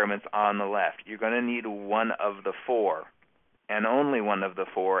requirements on the left. You're going to need one of the four, and only one of the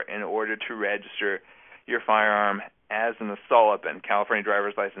four, in order to register your firearm as an assault weapon: California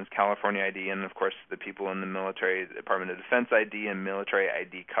driver's license, California ID, and of course the people in the military Department of Defense ID and military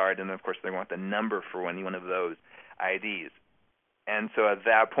ID card, and of course they want the number for any one of those IDs. And so at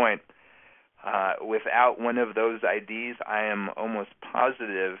that point, without one of those IDs, I am almost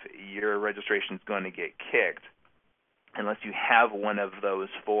positive your registration is going to get kicked unless you have one of those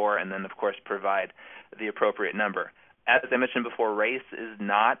four, and then of course provide the appropriate number. As I mentioned before, race is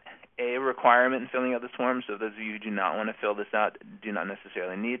not a requirement in filling out this form, so those of you who do not want to fill this out do not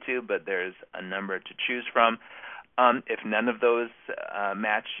necessarily need to, but there's a number to choose from. If none of those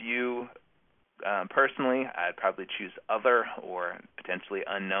match you personally, I'd probably choose other or potentially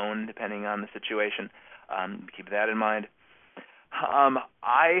unknown, depending on the situation. Keep that in mind.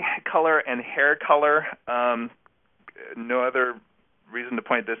 Eye color and hair color, no other reason to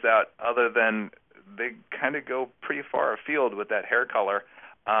point this out other than they kind of go pretty far afield with that hair color.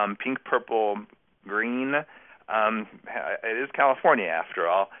 Pink, purple, green. It is California after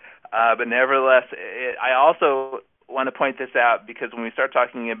all. But nevertheless, I also want to point this out because when we start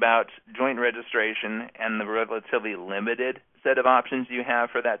talking about joint registration and the relatively limited set of options you have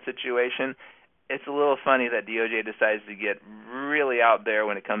for that situation, it's a little funny that DOJ decides to get really out there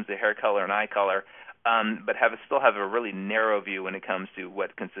when it comes to hair color and eye color, but still have a really narrow view when it comes to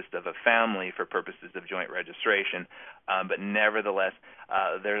what consists of a family for purposes of joint registration. But nevertheless,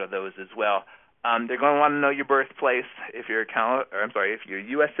 there are those as well. They're going to want to know your birthplace. If you're if you're a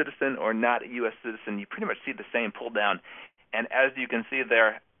U.S. citizen or not a U.S. citizen, you pretty much see the same pull down. And as you can see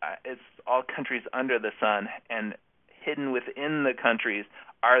there, it's all countries under the sun, and hidden within the countries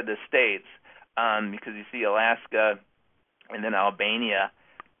are the states, because you see Alaska and then Albania,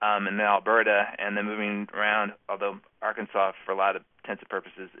 and then Alberta, and then moving around, although Arkansas, for a lot of intents and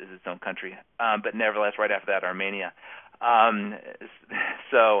purposes, is its own country. But nevertheless, right after that, Armenia.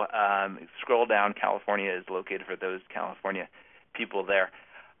 Scroll down, California is located for those California people there.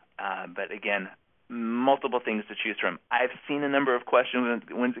 But again, multiple things to choose from. I've seen a number of questions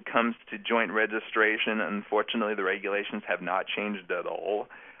when it comes to joint registration. Unfortunately, the regulations have not changed at all.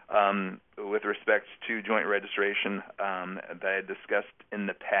 With respect to joint registration that I discussed in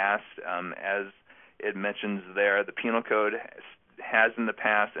the past, as it mentions there, the Penal Code has in the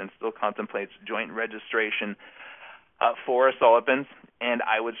past and still contemplates joint registration for assault weapons, and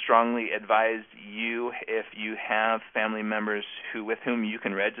I would strongly advise you, if you have family members with whom you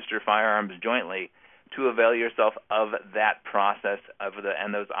can register firearms jointly, to avail yourself of that process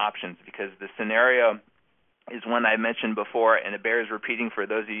and those options, because the scenario is one I mentioned before, and it bears repeating for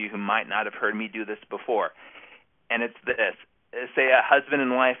those of you who might not have heard me do this before. And it's this. Say a husband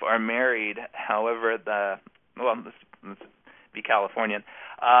and wife are married, however, let's be Californian.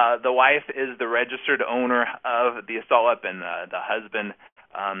 The wife is the registered owner of the assault weapon. The husband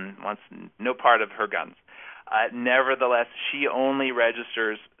wants no part of her guns. Nevertheless, she only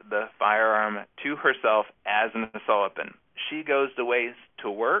registers the firearm to herself as an assault weapon. She goes away to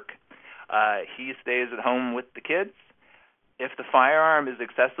work. He stays at home with the kids. If the firearm is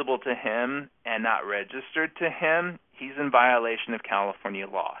accessible to him and not registered to him, he's in violation of California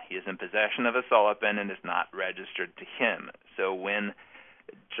law. He is in possession of an assault weapon and is not registered to him. So when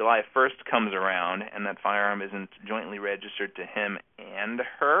July 1st comes around and that firearm isn't jointly registered to him and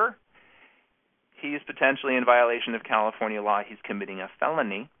her, he's potentially in violation of California law. He's committing a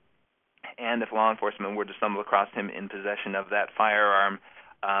felony. And if law enforcement were to stumble across him in possession of that firearm,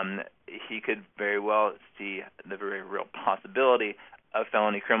 he could very well see the very real possibility of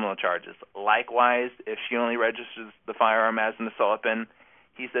felony criminal charges. Likewise, if she only registers the firearm as an assault weapon,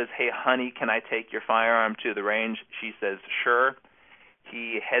 he says, "Hey, honey, can I take your firearm to the range?" She says, "Sure."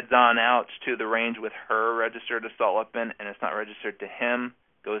 He heads on out to the range with her registered assault weapon, and it's not registered to him.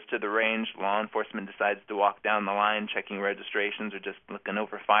 Goes to the range. Law enforcement decides to walk down the line, checking registrations or just looking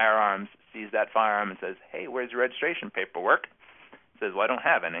over firearms, sees that firearm and says, "Hey, where's your registration paperwork?" Says, "Well, I don't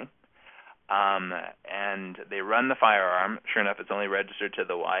have any." and they run the firearm, sure enough, it's only registered to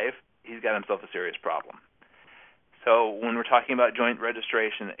the wife, he's got himself a serious problem. So when we're talking about joint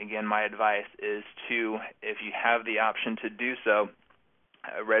registration, again, my advice is to, if you have the option to do so,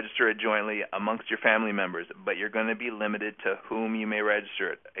 register it jointly amongst your family members, but you're going to be limited to whom you may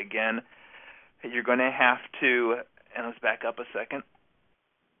register it. Again, you're going to have to, and let's back up a second,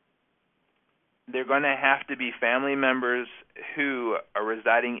 they're going to have to be family members who are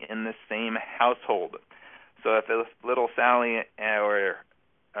residing in the same household. So if little Sally or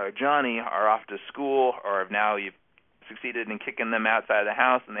Johnny are off to school, or if now you've succeeded in kicking them outside of the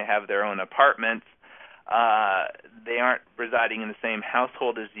house and they have their own apartments, they aren't residing in the same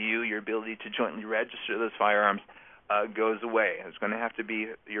household as you, your ability to jointly register those firearms goes away. It's going to have to be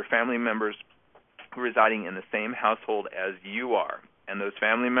your family members residing in the same household as you are. And those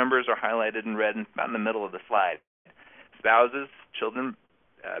family members are highlighted in red about in the middle of the slide. Spouses, children,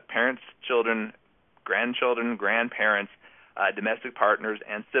 parents, children, grandchildren, grandparents, domestic partners,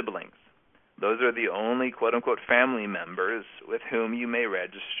 and siblings. Those are the only quote-unquote family members with whom you may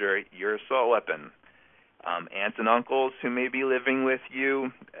register your assault weapon. Aunts and uncles who may be living with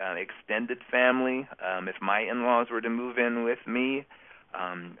you, extended family. If my in-laws were to move in with me,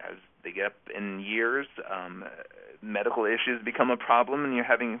 as they get up in years, medical issues become a problem, and you're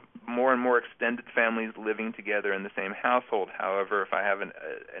having more and more extended families living together in the same household. However, if I have an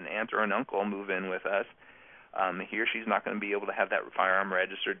aunt or an uncle move in with us, he or she's not going to be able to have that firearm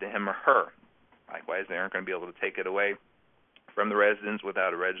registered to him or her. Likewise, they aren't going to be able to take it away from the residence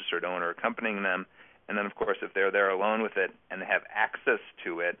without a registered owner accompanying them. And then, of course, if they're there alone with it and they have access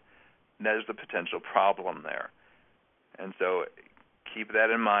to it, there's a potential problem there. And so keep that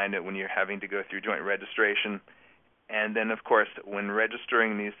in mind when you're having to go through joint registration. And then, of course, when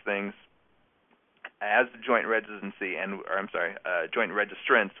registering these things as joint residency, joint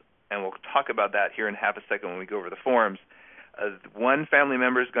registrants, and we'll talk about that here in half a second when we go over the forms, one family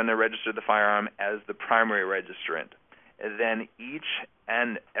member is going to register the firearm as the primary registrant. And then each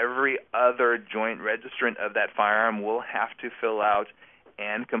and every other joint registrant of that firearm will have to fill out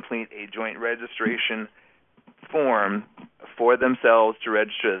and complete a joint registration form for themselves to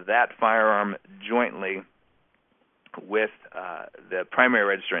register that firearm jointly with the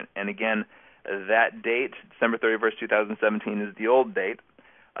primary registrant. And again, that date, December 31st, 2017, is the old date.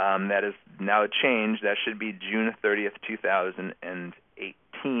 That is now changed. That should be June 30th,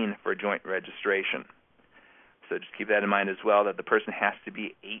 2018 for joint registration. So just keep that in mind as well, that the person has to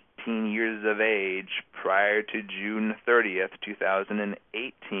be 18 years of age prior to June 30th,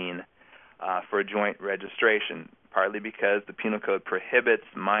 2018 for joint registration, partly because the Penal Code prohibits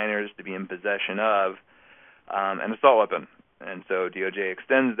minors to be in possession of an assault weapon. And so DOJ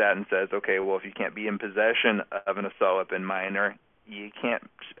extends that and says, okay, well, if you can't be in possession of an assault weapon minor, you can't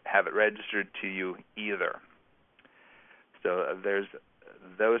have it registered to you either. So there's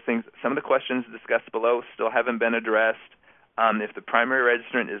those things. Some of the questions discussed below still haven't been addressed. If the primary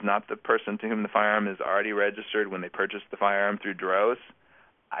registrant is not the person to whom the firearm is already registered when they purchased the firearm through DROS,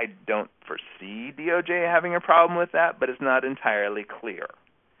 I don't foresee DOJ having a problem with that, but it's not entirely clear.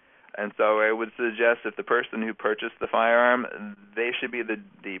 And so I would suggest if the person who purchased the firearm, they should be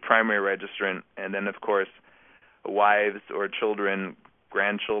the primary registrant, and then, of course, wives or children,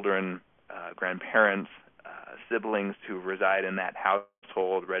 grandchildren, grandparents, siblings who reside in that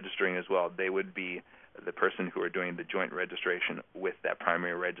household registering as well. They would be the person who are doing the joint registration with that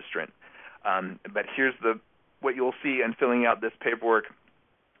primary registrant. But here's what you'll see in filling out this paperwork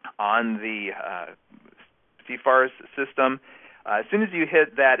on the CFARS system. As soon as you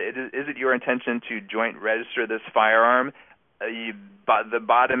hit that, is it your intention to joint register this firearm? The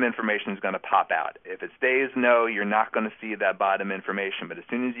bottom information is going to pop out. If it stays no, you're not going to see that bottom information. But as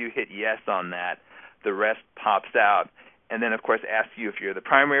soon as you hit yes on that, the rest pops out. And then, of course, asks you if you're the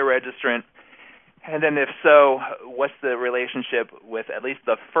primary registrant. And then if so, what's the relationship with at least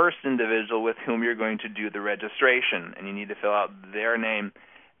the first individual with whom you're going to do the registration? And you need to fill out their name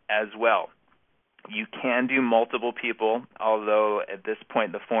as well. You can do multiple people, although at this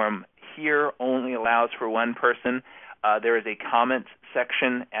point the form here only allows for one person. There is a comment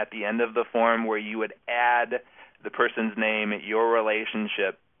section at the end of the form where you would add the person's name, your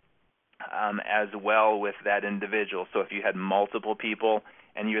relationship, as well with that individual. So if you had multiple people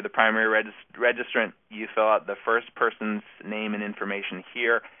and you're the primary registrant, you fill out the first person's name and information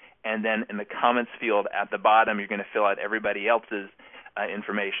here, and then in the comments field at the bottom, you're going to fill out everybody else's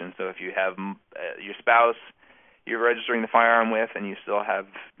information. So if you have your spouse, you're registering the firearm with, and you still have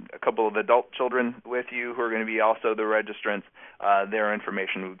a couple of adult children with you who are going to be also the registrants, their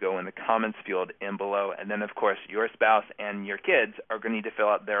information would go in the comments field in below. And then, of course, your spouse and your kids are going to need to fill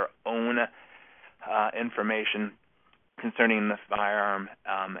out their own information concerning the firearm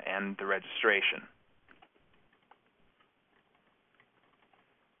and the registration.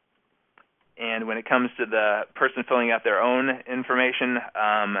 And when it comes to the person filling out their own information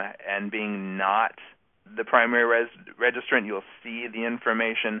and being not the primary registrant, you'll see the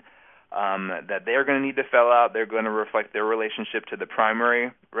information that they're going to need to fill out. They're going to reflect their relationship to the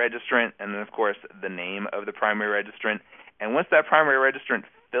primary registrant, and then, of course, the name of the primary registrant. And once that primary registrant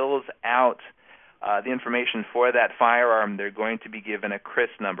fills out the information for that firearm, they're going to be given a CRIS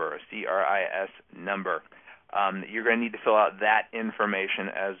number, a CRIS number. You're going to need to fill out that information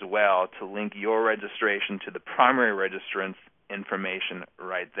as well to link your registration to the primary registrant's information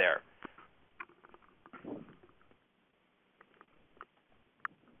right there.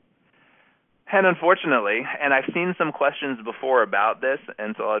 And unfortunately, and I've seen some questions before about this,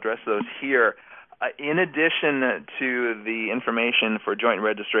 and so I'll address those here, in addition to the information for joint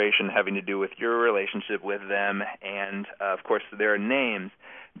registration having to do with your relationship with them and, of course, their names,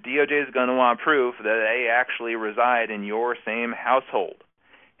 DOJ is going to want proof that they actually reside in your same household.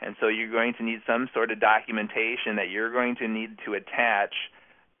 And so you're going to need some sort of documentation that you're going to need to attach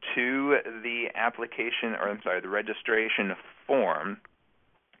to the application, or I'm sorry, the registration form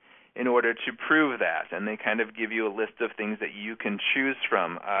in order to prove that. And they kind of give you a list of things that you can choose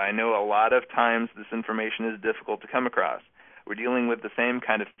from. I know a lot of times this information is difficult to come across. We're dealing with the same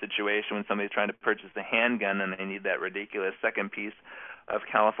kind of situation when somebody's trying to purchase a handgun and they need that ridiculous second piece of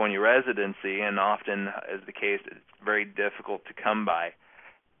California residency, and often, as the case, it's very difficult to come by.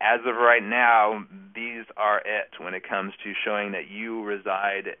 As of right now, these are it when it comes to showing that you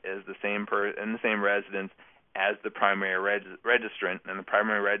reside as the same in the same residence as the primary registrant, and the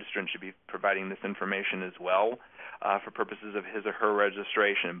primary registrant should be providing this information as well for purposes of his or her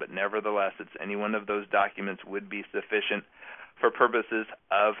registration. But nevertheless, it's any one of those documents would be sufficient for purposes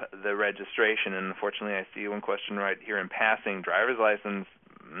of the registration. And unfortunately, I see one question right here in passing: driver's license,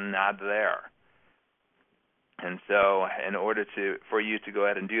 not there. And so in order for you to go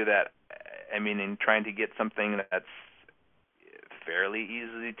ahead and do that, I mean, in trying to get something that's fairly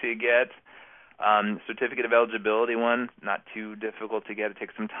easy to get, certificate of eligibility one, not too difficult to get. It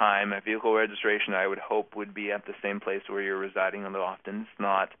takes some time. A vehicle registration, I would hope, would be at the same place where you're residing, although often it's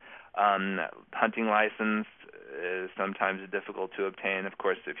not. Hunting license is sometimes difficult to obtain. Of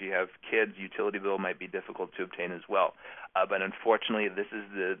course, if you have kids, utility bill might be difficult to obtain as well. But unfortunately, this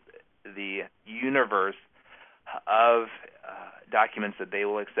is the universe of documents that they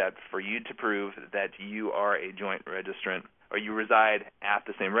will accept for you to prove that you are a joint registrant, or you reside at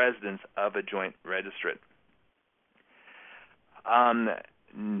the same residence of a joint registrant.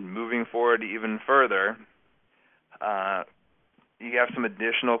 Moving forward even further, you have some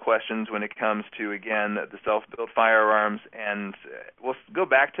additional questions when it comes to, again, the self-built firearms, and we'll go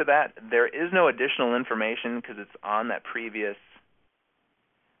back to that. There is no additional information because it's on that previous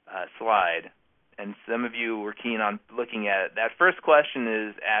slide, and some of you were keen on looking at it. That first question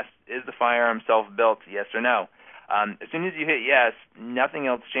is asked, is the firearm self-built, yes or no? As soon as you hit yes, nothing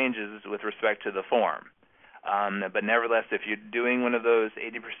else changes with respect to the form. But nevertheless, if you're doing one of those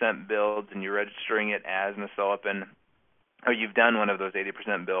 80% builds and you're registering it as an assault weapon, or you've done one of those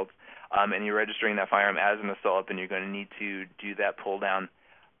 80% builds, and you're registering that firearm as an assault weapon, you're going to need to do that pull down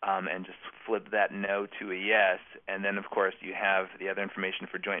and just flip that no to a yes. And then, of course, you have the other information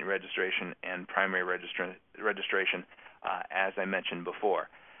for joint registration and primary registration, as I mentioned before.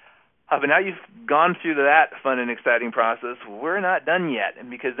 But now you've gone through that fun and exciting process, we're not done yet,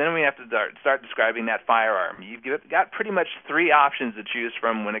 because then we have to start describing that firearm. You've got pretty much three options to choose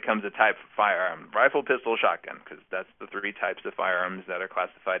from when it comes to type of firearm: rifle, pistol, shotgun, because that's the three types of firearms that are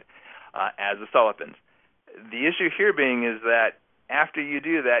classified as assault weapons. The issue here being is that after you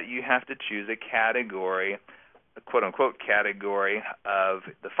do that, you have to choose a category, a quote-unquote category of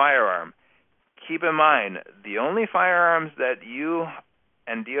the firearm. Keep in mind, the only firearms that you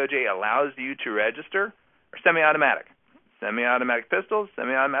and DOJ allows you to register are semi-automatic. Semi-automatic pistols,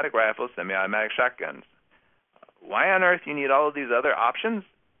 semi-automatic rifles, semi-automatic shotguns. Why on earth you need all of these other options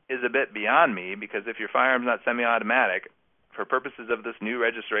is a bit beyond me, because if your firearm's not semi-automatic, for purposes of this new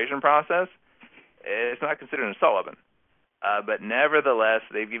registration process, it's not considered an assault weapon. But nevertheless,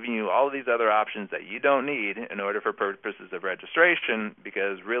 they've given you all of these other options that you don't need in order for purposes of registration,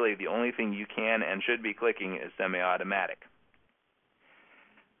 because really the only thing you can and should be clicking is semi-automatic.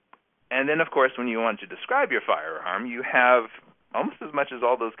 And then, of course, when you want to describe your firearm, you have almost as much as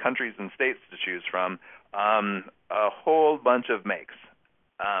all those countries and states to choose from, a whole bunch of makes.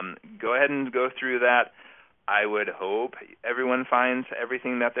 Go ahead and go through that. I would hope everyone finds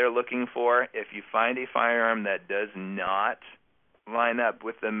everything that they're looking for. If you find a firearm that does not line up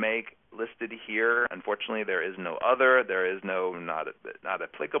with the make listed here, unfortunately there is no other, there is no not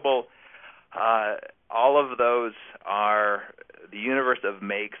applicable. All of those are the universe of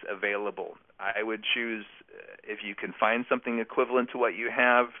makes available. I would choose, if you can find something equivalent to what you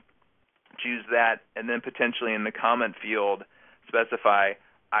have, choose that, and then potentially in the comment field specify,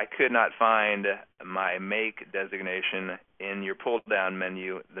 I could not find my make designation in your pull-down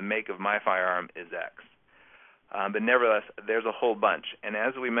menu. The make of my firearm is X. But nevertheless, there's a whole bunch. And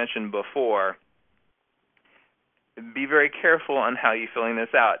as we mentioned before, be very careful on how you're filling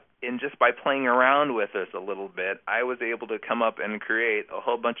this out. And just by playing around with this a little bit, I was able to come up and create a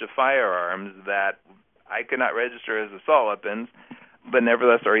whole bunch of firearms that I could not register as assault weapons, but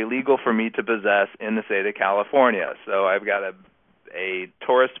nevertheless are illegal for me to possess in the state of California. So I've got a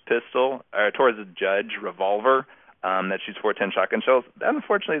Taurus pistol, or a Taurus Judge revolver that shoots 410 shotgun shells. That,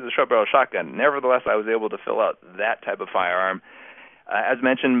 unfortunately, is a short barrel shotgun. Nevertheless, I was able to fill out that type of firearm. As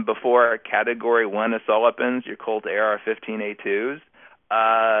mentioned before, Category 1 assault weapons, your Colt AR15A2s,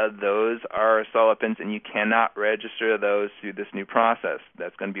 those are assault weapons, and you cannot register those through this new process.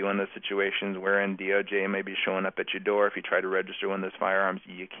 That's going to be one of those situations wherein DOJ may be showing up at your door. If you try to register one of those firearms,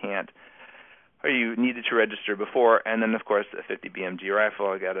 you can't, or you needed to register before. And then, of course, a 50 BMG rifle.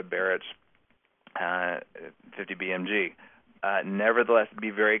 I got a Barrett 50 BMG. Nevertheless, be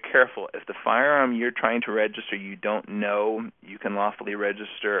very careful. If the firearm you're trying to register you don't know you can lawfully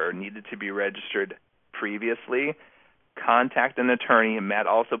register or needed to be registered previously, contact an attorney. Matt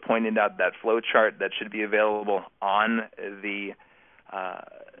also pointed out that flow chart that should be available on the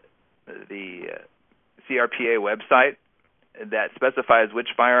CRPA website that specifies which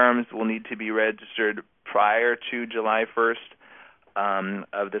firearms will need to be registered prior to July 1st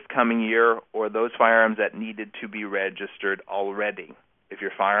of this coming year, or those firearms that needed to be registered already. If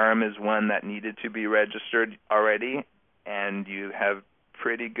your firearm is one that needed to be registered already and you have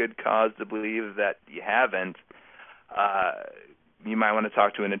pretty good cause to believe that you haven't, you might want to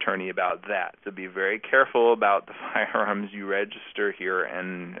talk to an attorney about that. So be very careful about the firearms you register here,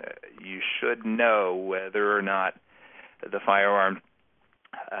 and you should know whether or not the firearm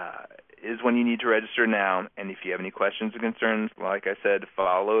is one you need to register now. And if you have any questions or concerns, like I said,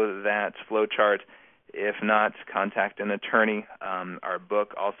 follow that flow chart. If not, contact an attorney. Our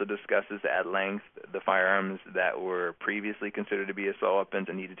book also discusses at length the firearms that were previously considered to be assault weapons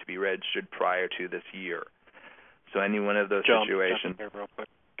and needed to be registered prior to this year. So any one of those situations. Here real quick.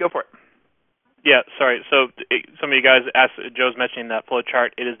 Go for it. Yeah, sorry. So some of you guys asked, Joe's mentioning that flow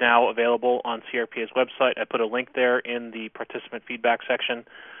chart. It is now available on CRPA's website. I put a link there in the participant feedback section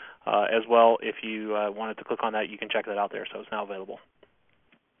as well. If you wanted to click on that, you can check that out there. So it's now available.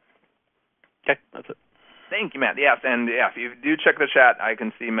 Okay, that's it. Thank you, Matt. Yes, and if you do check the chat, I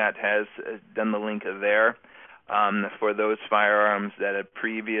can see Matt has done the link there. For those firearms that have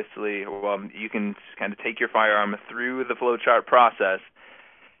previously, well, you can kind of take your firearm through the flowchart process.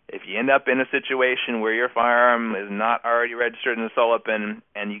 If you end up in a situation where your firearm is not already registered in assault weapon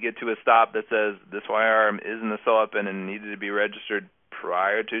and you get to a stop that says this firearm is an assault weapon and needed to be registered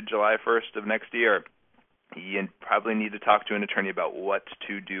prior to July 1st of next year, you probably need to talk to an attorney about what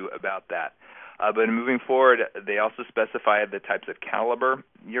to do about that. But moving forward, they also specify the types of caliber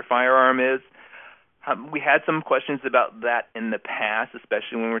your firearm is. We had some questions about that in the past,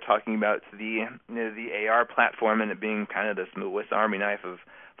 especially when we're talking about the AR platform and it being kind of the Swiss Army knife of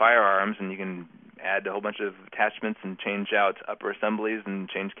firearms, and you can add a whole bunch of attachments and change out upper assemblies and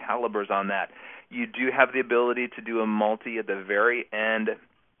change calibers on that. You do have the ability to do a multi at the very end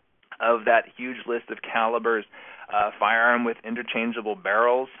of that huge list of calibers. Firearm with interchangeable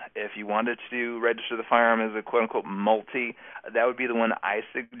barrels. If you wanted to register the firearm as a quote-unquote multi, that would be the one I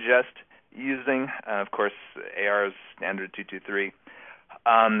suggest using. Of course, AR is standard 223.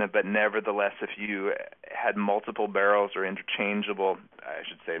 But nevertheless, if you had multiple barrels or interchangeable, I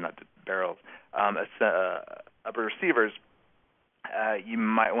should say not barrels, upper receivers, you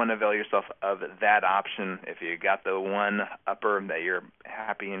might want to avail yourself of that option. If you got the one upper that you're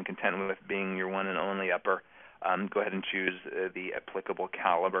happy and content with being your one and only upper, go ahead and choose the applicable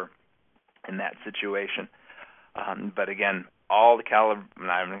caliber in that situation. But again, all the caliber, I'm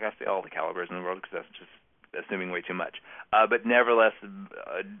not going to say all the calibers in the world because that's just assuming way too much. But nevertheless,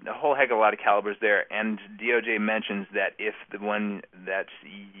 a whole heck of a lot of calibers there. And DOJ mentions that if the one that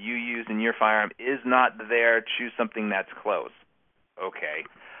you use in your firearm is not there, choose something that's close. Okay.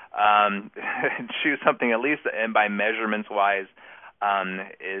 choose something at least, and by measurements-wise,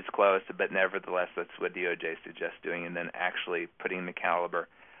 is close, but nevertheless, that's what DOJ suggests doing, and then actually putting the caliber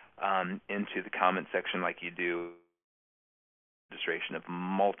into the comment section like you do registration of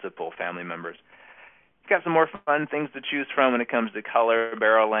multiple family members. You've got some more fun things to choose from when it comes to color,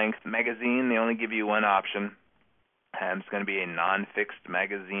 barrel length. Magazine, they only give you one option. It's going to be a non-fixed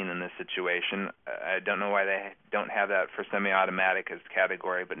magazine in this situation. I don't know why they don't have that for semi-automatic as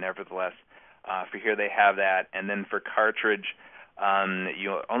category, but nevertheless, for here they have that. And then for cartridge,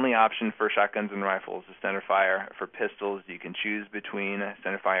 only option for shotguns and rifles is centerfire. For pistols, you can choose between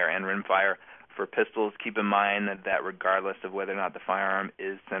centerfire and rimfire. For pistols, keep in mind that regardless of whether or not the firearm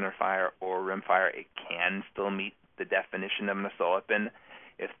is centerfire or rimfire, it can still meet the definition of an assault weapon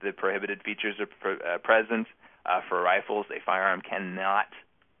if the prohibited features are present. For rifles, a firearm cannot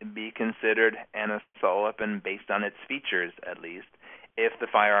be considered an assault weapon based on its features, at least, if the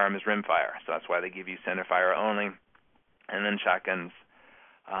firearm is rimfire. So that's why they give you centerfire only. And then shotguns,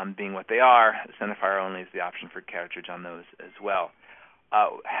 being what they are, centerfire only is the option for cartridge on those as well.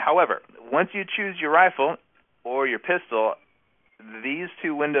 However, once you choose your rifle or your pistol, these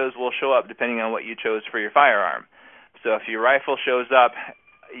two windows will show up depending on what you chose for your firearm. So if your rifle shows up,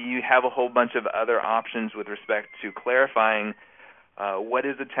 you have a whole bunch of other options with respect to clarifying what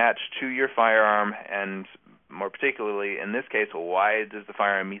is attached to your firearm, and more particularly in this case, why does the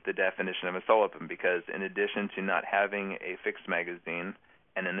firearm meet the definition of assault weapon? Because in addition to not having a fixed magazine,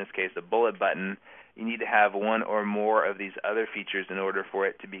 and in this case a bullet button, you need to have one or more of these other features in order for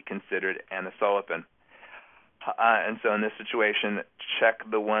it to be considered an assault weapon. And so in this situation, check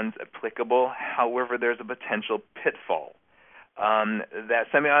the ones applicable. However, there's a potential pitfall. That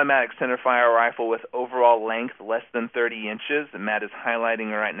semi-automatic centerfire rifle with overall length less than 30 inches, and Matt is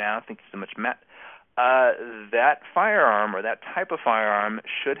highlighting right now. Thank you so much, Matt. That firearm or that type of firearm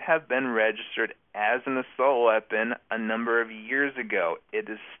should have been registered as an assault weapon a number of years ago. It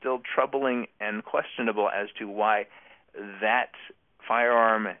is still troubling and questionable as to why that type of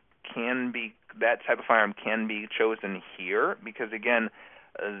firearm can be chosen here, because again,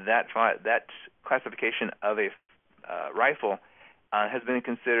 that classification of a rifle has been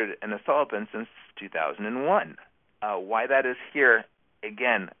considered an assault weapon since 2001. Why that is here,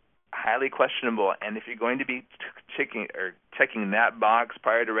 again, highly questionable. And if you're going to be checking that box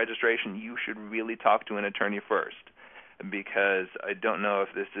prior to registration, you should really talk to an attorney first, because I don't know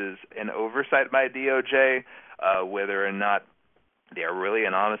if this is an oversight by DOJ, whether or not they are really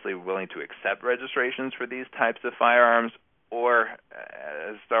and honestly willing to accept registrations for these types of firearms, or,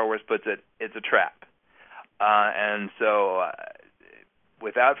 as Star Wars puts it, it's a trap. And so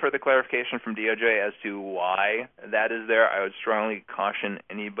without further clarification from DOJ as to why that is there, I would strongly caution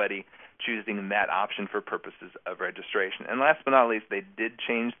anybody choosing that option for purposes of registration. And last but not least, they did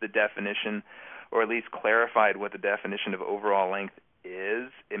change the definition, or at least clarified what the definition of overall length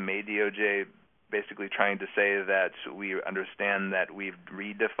is. It made DOJ basically trying to say that we understand that we've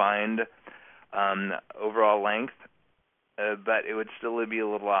redefined overall length, but it would still be a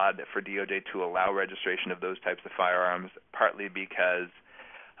little odd for DOJ to allow registration of those types of firearms, partly because,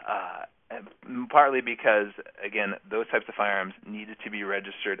 again, those types of firearms needed to be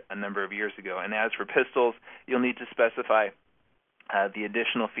registered a number of years ago. And as for pistols, you'll need to specify the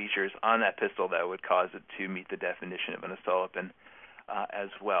additional features on that pistol that would cause it to meet the definition of an assault weapon as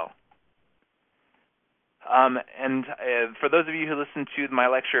well. And for those of you who listened to my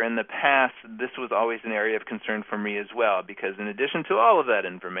lecture in the past, this was always an area of concern for me as well, because in addition to all of that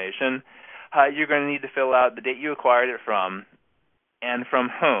information, you're going to need to fill out the date you acquired it from and from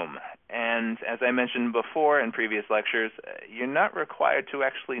whom. And as I mentioned before in previous lectures, you're not required to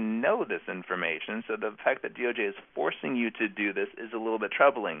actually know this information, so the fact that DOJ is forcing you to do this is a little bit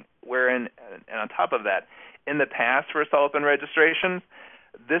troubling. And on top of that, in the past for assault weapon registrations,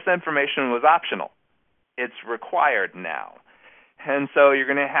 this information was optional. It's required now. And so you're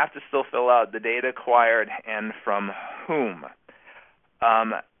going to have to still fill out the date acquired and from whom.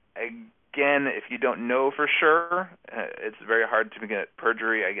 Again, if you don't know for sure, it's very hard to commit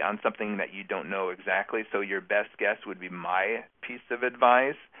perjury on something that you don't know exactly, so your best guess would be my piece of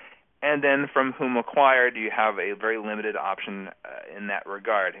advice. And then from whom acquired, you have a very limited option in that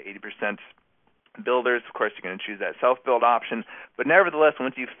regard. 80% builders, of course, you're going to choose that self-build option. But nevertheless,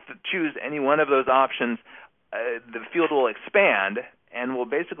 once you choose any one of those options, the field will expand and will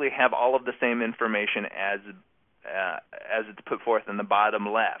basically have all of the same information as it's put forth in the bottom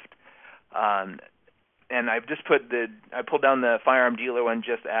left. And I've just I pulled down the firearm dealer one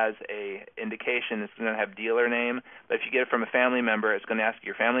just as a indication. It's going to have dealer name, but if you get it from a family member, it's going to ask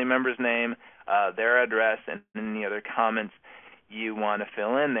your family member's name, their address, and any other comments you want to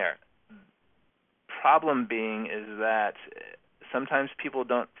fill in there. Problem being is that sometimes people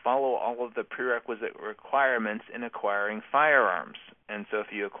don't follow all of the prerequisite requirements in acquiring firearms. And so if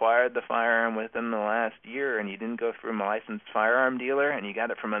you acquired the firearm within the last year and you didn't go through a licensed firearm dealer and you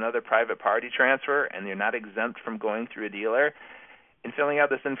got it from another private party transfer and you're not exempt from going through a dealer, in filling out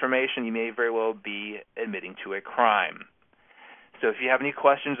this information, you may very well be admitting to a crime. So if you have any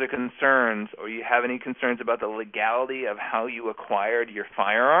questions or concerns, or you have any concerns about the legality of how you acquired your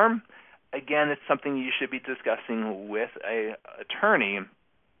firearm, again, it's something you should be discussing with an attorney,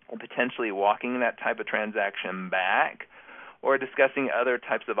 or potentially walking that type of transaction back, or discussing other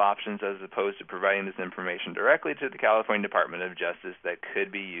types of options as opposed to providing this information directly to the California Department of Justice that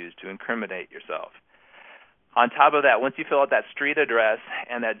could be used to incriminate yourself. On top of that, once you fill out that street address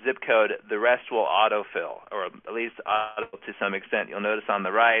and that zip code, the rest will autofill, or at least auto to some extent. You'll notice on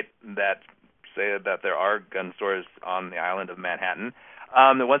the right that say that there are gun stores on the island of Manhattan.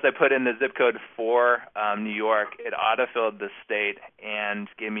 Once I put in the zip code for New York, it autofilled the state and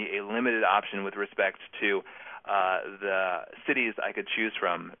gave me a limited option with respect to the cities I could choose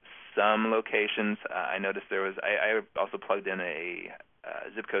from. Some locations, I noticed there was, I also plugged in a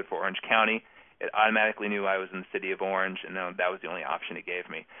zip code for Orange County. It automatically knew I was in the city of Orange, and that was the only option it gave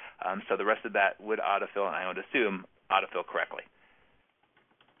me. So the rest of that would autofill, and I would assume autofill correctly.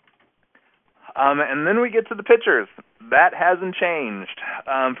 And then we get to the pictures. That hasn't changed.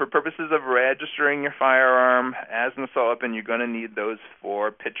 For purposes of registering your firearm as an assault weapon, you're going to need those 4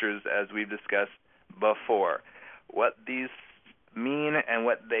 pictures as we've discussed before. What these mean and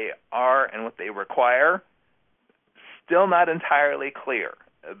what they are and what they require, still not entirely clear.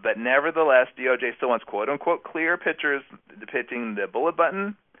 But nevertheless, DOJ still wants quote-unquote clear pictures depicting the bullet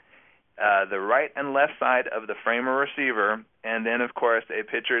button, the right and left side of the frame or receiver, and then, of course, a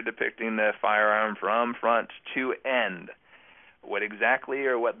picture depicting the firearm from front to end. What exactly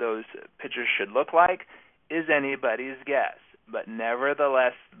or what those pictures should look like is anybody's guess. But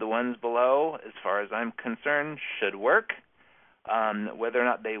nevertheless, the ones below, as far as I'm concerned, should work. Whether or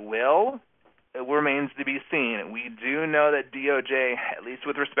not they will, it remains to be seen. We do know that DOJ, at least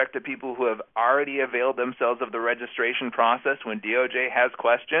with respect to people who have already availed themselves of the registration process, when DOJ has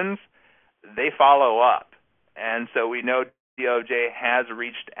questions, they follow up. And so we know DOJ has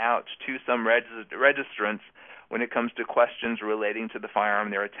reached out to some registrants when it comes to questions relating to the firearm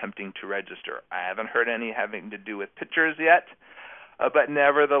they're attempting to register. I haven't heard any having to do with pictures yet, but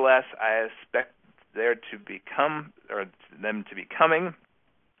nevertheless, I expect them to be coming,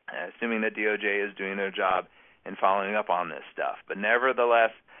 assuming that DOJ is doing their job and following up on this stuff. But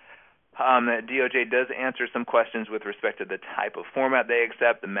nevertheless, DOJ does answer some questions with respect to the type of format they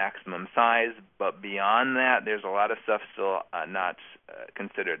accept, the maximum size, but beyond that, there's a lot of stuff still not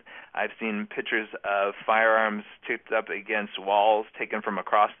considered. I've seen pictures of firearms tipped up against walls taken from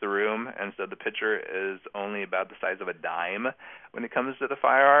across the room, and so the picture is only about the size of a dime when it comes to the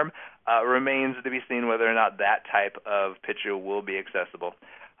firearm. Remains to be seen whether or not that type of picture will be accessible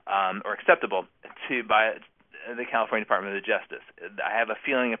or acceptable by the California Department of Justice. I have a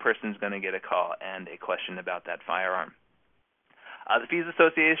feeling a person's going to get a call and a question about that firearm. The fees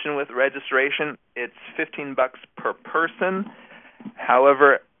associated with registration, it's $15 per person.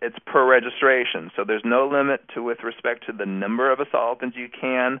 However, it's per registration, so there's no limit with respect to the number of assault weapons you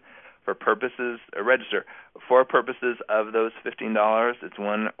can register. For purposes of those $15, it's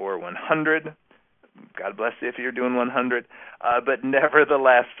 1 or 100. God bless you if you're doing 100. But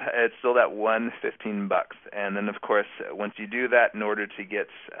nevertheless, it's still that $15. And then, of course, once you do that, in order to get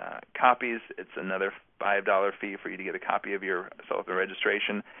copies, it's another $5 fee for you to get a copy of your assault weapon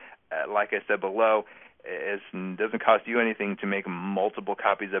registration. Like I said below, it doesn't cost you anything to make multiple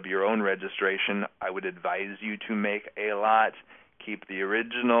copies of your own registration. I would advise you to make a lot. Keep the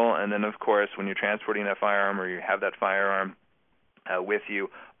original, and then, of course, when you're transporting that firearm or you have that firearm with you,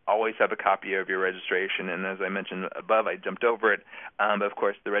 always have a copy of your registration. And as I mentioned above, I jumped over it. But of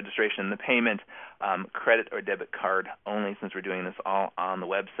course, the registration and the payment, credit or debit card only, since we're doing this all on the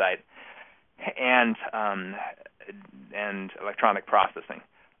website, and electronic processing.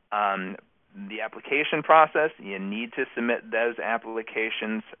 The application process, you need to submit those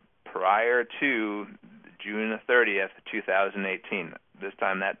applications prior to June 30th, 2018. This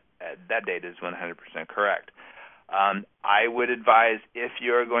time that date is 100% correct. I would advise, if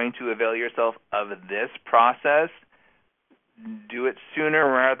you're going to avail yourself of this process, do it sooner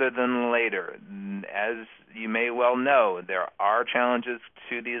rather than later. As you may well know, there are challenges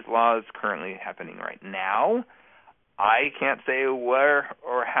to these laws currently happening right now. I can't say where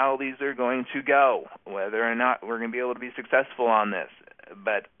or how these are going to go, whether or not we're going to be able to be successful on this.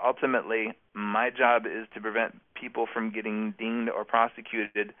 But ultimately, my job is to prevent people from getting dinged or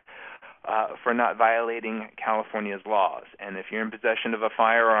prosecuted for not violating California's laws. And if you're in possession of a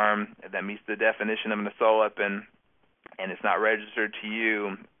firearm that meets the definition of an assault weapon and it's not registered to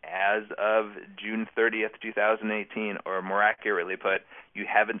you as of June 30th, 2018, or more accurately put, you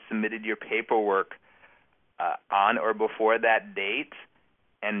haven't submitted your paperwork on or before that date,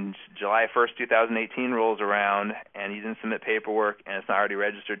 and July 1st, 2018 rolls around and you didn't submit paperwork and it's not already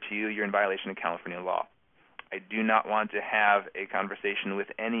registered to you, you're in violation of California law. I do not want to have a conversation with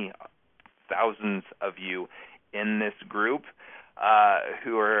any thousands of you in this group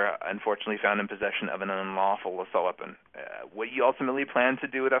who are unfortunately found in possession of an unlawful assault weapon. What you ultimately plan to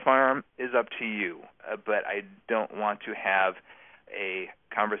do with that firearm is up to you, but I don't want to have a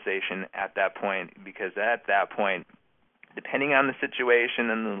conversation at that point, because at that point, depending on the situation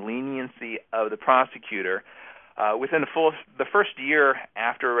and the leniency of the prosecutor, within the first year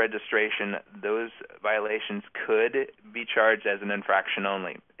after registration, those violations could be charged as an infraction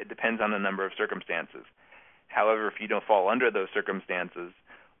only. It depends on the number of circumstances. However, if you don't fall under those circumstances,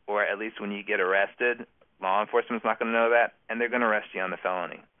 or at least when you get arrested, law enforcement's not going to know that, and they're going to arrest you on the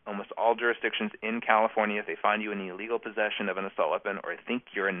felony. Almost all jurisdictions in California, if they find you in illegal possession of an assault weapon or think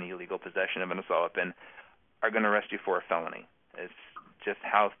you're in illegal possession of an assault weapon, are going to arrest you for a felony. It's just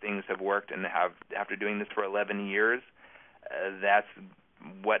how things have worked, and after doing this for 11 years, that's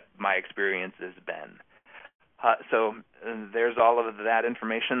what my experience has been. So there's all of that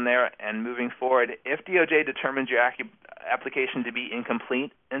information there, and moving forward, if DOJ determines your application to be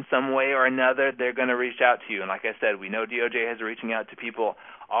incomplete in some way or another, they're going to reach out to you. And like I said, we know DOJ has reaching out to people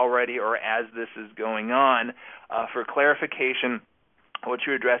already or as this is going on for clarification or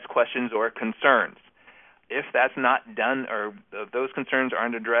to address questions or concerns. If that's not done, or if those concerns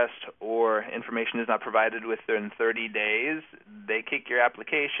aren't addressed, or information is not provided within 30 days, they kick your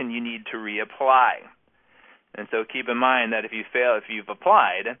application, you need to reapply. And so keep in mind that if you've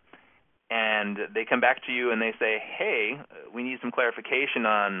applied, and they come back to you and they say, hey, we need some clarification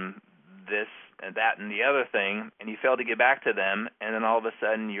on this and that and the other thing, and you fail to get back to them, and then all of a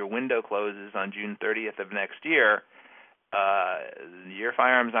sudden your window closes on June 30th of next year, your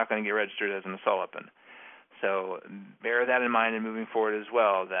firearm's not going to get registered as an assault weapon. So bear that in mind in moving forward as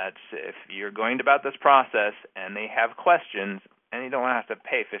well, that if you're going about this process and they have questions, and you don't want to have to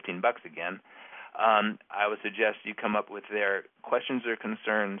pay $15 again, I would suggest you come up with their questions or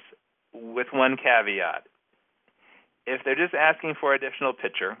concerns with one caveat. If they're just asking for additional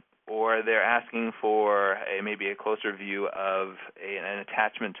picture, or they're asking for maybe a closer view of an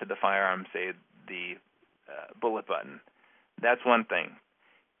attachment to the firearm, say the bullet button, that's one thing.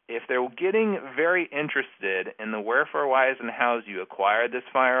 If they're getting very interested in the wherefore, whys, and hows you acquired this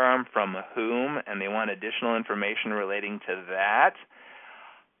firearm, from whom, and they want additional information relating to that,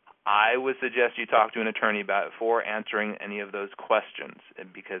 I would suggest you talk to an attorney before answering any of those questions,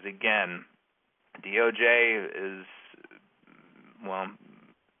 because, again, DOJ is,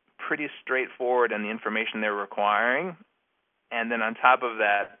 pretty straightforward in the information they're requiring, and then on top of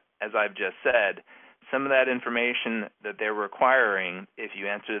that, as I've just said, some of that information that they're requiring, if you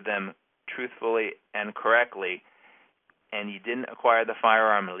answer them truthfully and correctly, and you didn't acquire the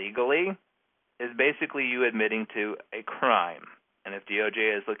firearm legally, is basically you admitting to a crime. And if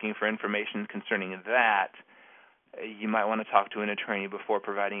DOJ is looking for information concerning that, you might want to talk to an attorney before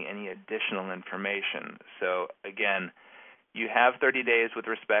providing any additional information. So, again, you have 30 days with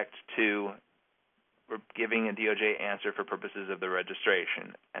respect to giving a DOJ answer for purposes of the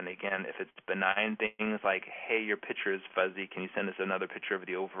registration. And again, if it's benign things like, hey, your picture is fuzzy, can you send us another picture of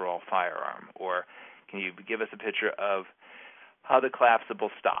the overall firearm? Or can you give us a picture of how the collapsible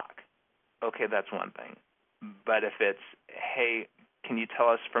stock? Okay, that's one thing. But if it's, hey, can you tell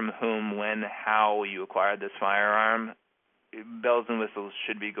us from whom, when, how you acquired this firearm? Bells and whistles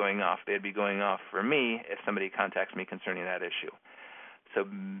should be going off. They'd be going off for me if somebody contacts me concerning that issue. So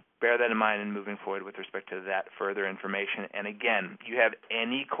bear that in mind in moving forward with respect to that further information. And again, you have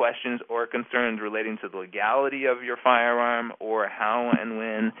any questions or concerns relating to the legality of your firearm, or how and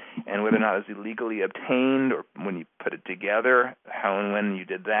when, and whether or not it was illegally obtained, or when you put it together, how and when you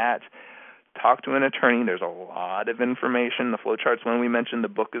did that, talk to an attorney. There's a lot of information. The flowchart's one we mentioned. The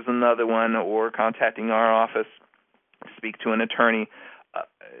book is another one, or contacting our office. Speak to an attorney,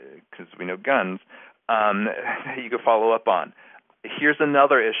 because we know guns, you can follow up on. Here's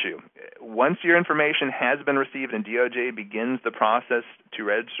another issue. Once your information has been received and DOJ begins the process to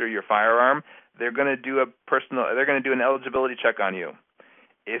register your firearm, they're going to do an eligibility check on you.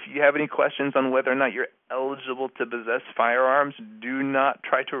 If you have any questions on whether or not you're eligible to possess firearms, do not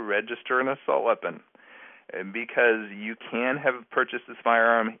try to register an assault weapon. because you can have purchased this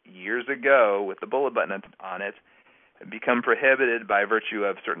firearm years ago with the bullet button on it, become prohibited by virtue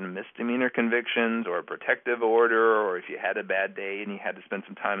of certain misdemeanor convictions or a protective order, or if you had a bad day and you had to spend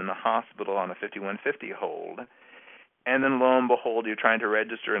some time in the hospital on a 5150 hold, and then lo and behold, you're trying to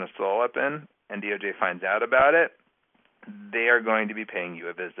register an assault weapon, and DOJ finds out about it, they are going to be paying you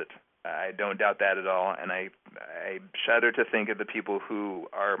a visit. I don't doubt that at all, and I shudder to think of the people who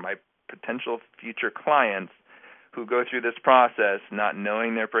are my potential future clients who go through this process not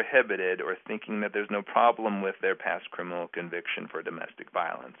knowing they're prohibited or thinking that there's no problem with their past criminal conviction for domestic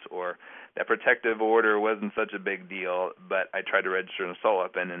violence, or that protective order wasn't such a big deal, but I tried to register an assault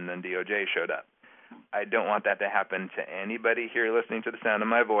weapon and then DOJ showed up. I don't want that to happen to anybody here listening to the sound of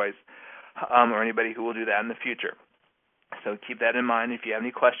my voice, or anybody who will do that in the future. So keep that in mind. If you have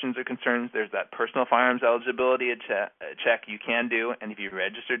any questions or concerns, there's that personal firearms eligibility check you can do, and if you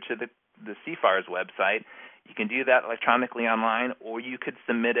register to the CFAR's website, you can do that electronically online, or you could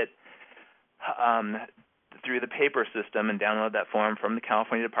submit it through the paper system and download that form from the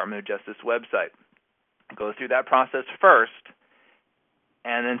California Department of Justice website. Go through that process first,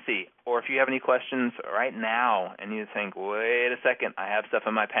 and then see. Or if you have any questions right now and you think, wait a second, I have stuff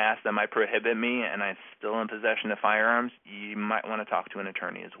in my past that might prohibit me and I'm still in possession of firearms, you might want to talk to an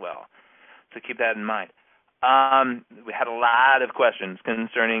attorney as well. So keep that in mind. We had a lot of questions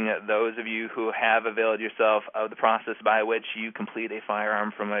concerning those of you who have availed yourself of the process by which you complete a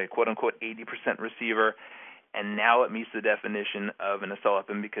firearm from a quote-unquote 80% receiver, and now it meets the definition of an assault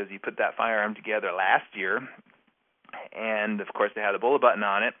weapon because you put that firearm together last year, and of course they had a bullet button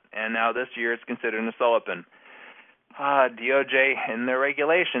on it, and now this year it's considered an assault weapon. DOJ in their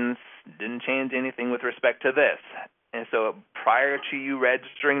regulations didn't change anything with respect to this. And so prior to you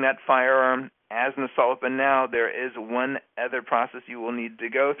registering that firearm as an assault weapon now, there is one other process you will need to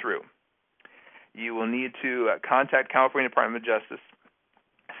go through. You will need to contact California Department of Justice,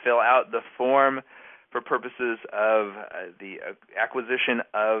 fill out the form for purposes of the acquisition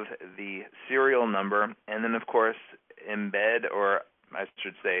of the serial number, and then, of course, embed, or I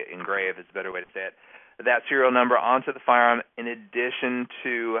should say engrave is a better way to say it, that serial number onto the firearm in addition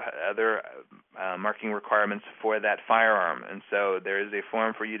to other marking requirements for that firearm. And so there is a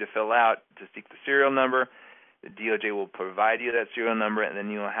form for you to fill out to seek the serial number. The DOJ will provide you that serial number, and then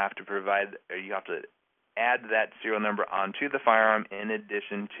you will have to add that serial number onto the firearm in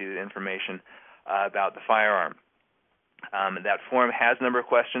addition to information about the firearm. That form has a number of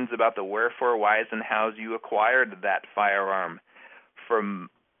questions about the wherefore, whys, and hows you acquired that firearm.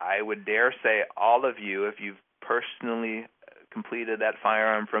 I would dare say all of you, if you've personally completed that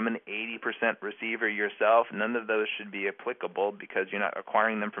firearm from an 80% receiver yourself, none of those should be applicable because you're not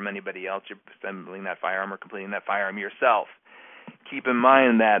acquiring them from anybody else. You're assembling that firearm or completing that firearm yourself. Keep in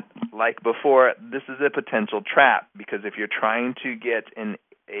mind that, like before, this is a potential trap because if you're trying to get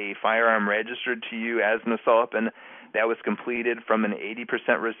a firearm registered to you as an assault weapon that was completed from an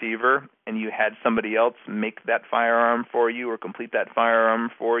 80% receiver and you had somebody else make that firearm for you or complete that firearm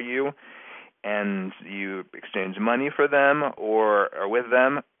for you and you exchange money for them or with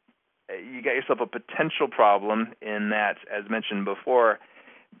them, you got yourself a potential problem in that, as mentioned before,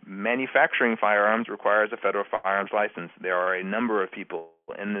 manufacturing firearms requires a federal firearms license. There are a number of people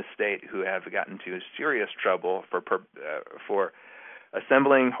in this state who have gotten into serious trouble for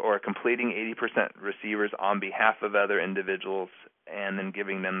assembling or completing 80% receivers on behalf of other individuals and then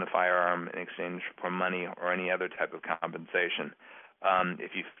giving them the firearm in exchange for money or any other type of compensation.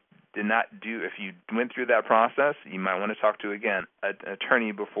 If you went through that process, you might want to talk to, again, an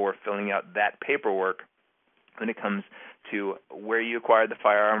attorney before filling out that paperwork when it comes to where you acquired the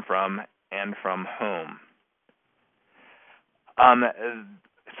firearm from and from whom.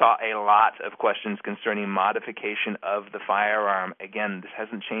 Saw a lot of questions concerning modification of the firearm. Again, this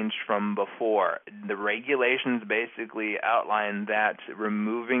hasn't changed from before. The regulations basically outline that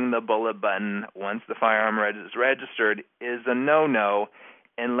removing the bullet button once the firearm is registered is a no-no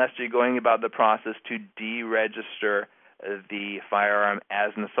unless you're going about the process to deregister the firearm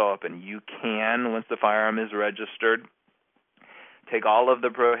as an assault weapon. You can, once the firearm is registered, take all of the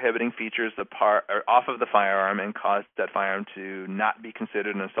prohibiting features off of the firearm and cause that firearm to not be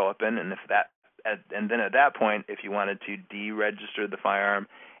considered an assault weapon. And then at that point, if you wanted to deregister the firearm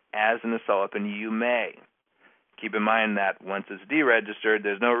as an assault weapon, you may. Keep in mind that once it's deregistered,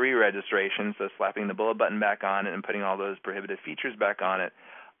 there's no re-registration, so slapping the bullet button back on it and putting all those prohibited features back on it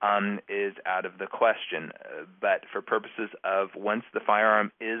is out of the question. But for purposes of once the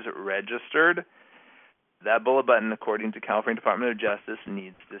firearm is registered, that bullet button, according to California Department of Justice,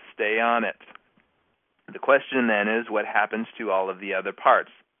 needs to stay on it. The question then is, what happens to all of the other parts?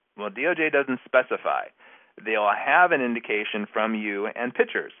 Well, DOJ doesn't specify. they'll have an indication from you and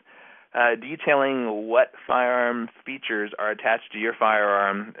pictures detailing what firearm features are attached to your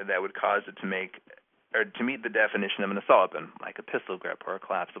firearm that would cause it to meet the definition of an assault weapon, like a pistol grip or a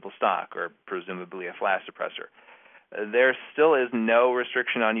collapsible stock or presumably a flash suppressor. There still is no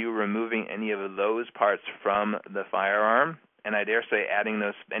restriction on you removing any of those parts from the firearm, and I dare say adding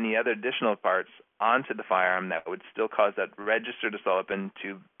any other additional parts onto the firearm that would still cause that registered assault weapon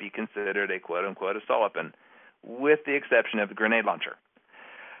to be considered a quote-unquote assault weapon, with the exception of the grenade launcher.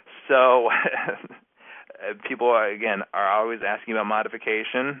 So people are always asking about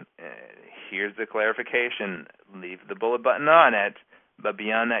modification. Here's the clarification. Leave the bullet button on it, but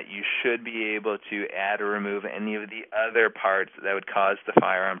beyond that, you should be able to add or remove any of the other parts that would cause the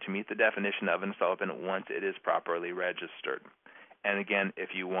firearm to meet the definition of an assault weapon once it is properly registered. And again, if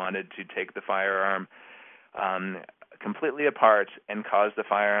you wanted to take the firearm completely apart and cause the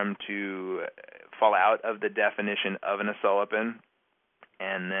firearm to fall out of the definition of an assault weapon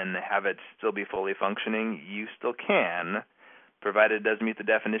and then have it still be fully functioning, you still can, provided it does meet the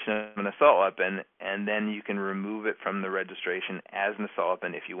definition of an assault weapon, and then you can remove it from the registration as an assault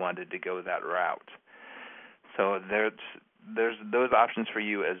weapon if you wanted to go that route. So there's those options for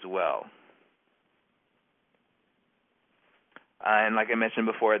you as well. And like I mentioned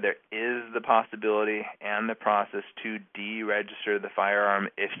before, there is the possibility and the process to deregister the firearm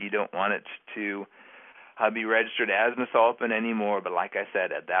if you don't want it to be registered as an assault weapon anymore. But like I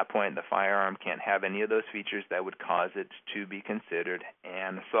said, at that point, the firearm can't have any of those features that would cause it to be considered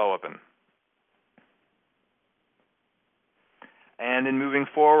an assault weapon. And in moving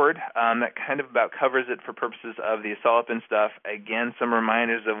forward, that kind of about covers it for purposes of the assault weapon stuff. Again, some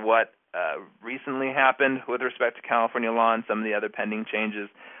reminders of what recently happened with respect to California law and some of the other pending changes.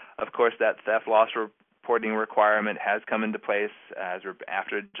 Of course, that theft loss reporting requirement has come into place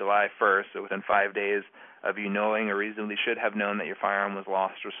after July 1st, so within 5 days of you knowing or reasonably should have known that your firearm was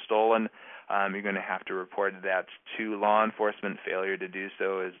lost or stolen, you're going to have to report that to law enforcement. Failure to do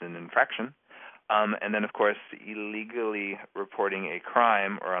so is an infraction. And then, of course, illegally reporting a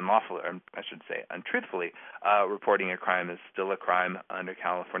crime, or unlawfully, or I should say untruthfully, reporting a crime is still a crime under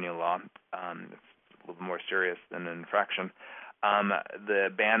California law. It's a little more serious than an infraction. The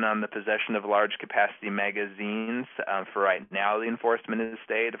ban on the possession of large capacity magazines, for right now the enforcement has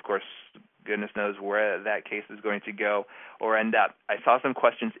stayed. Of course, goodness knows where that case is going to go or end up. I saw some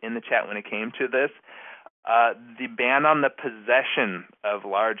questions in the chat when it came to this. The ban on the possession of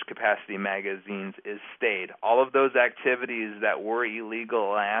large capacity magazines is stayed. All of those activities that were illegal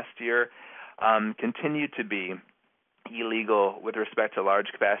last year continue to be illegal with respect to large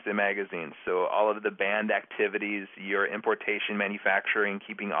capacity magazines. So all of the banned activities, your importation, manufacturing,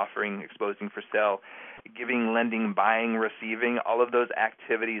 keeping, offering, exposing for sale, giving, lending, buying, receiving, all of those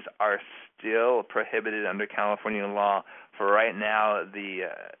activities are still prohibited under California law. For right now, the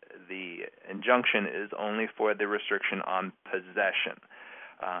injunction is only for the restriction on possession.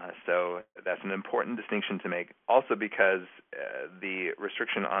 So that's an important distinction to make. Also because the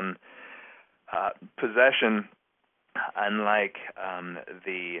restriction on possession, unlike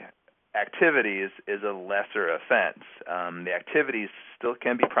the activities, is a lesser offense. The activities still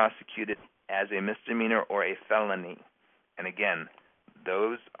can be prosecuted as a misdemeanor or a felony. And again,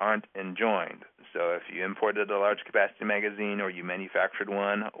 those aren't enjoined. So if you imported a large capacity magazine, or you manufactured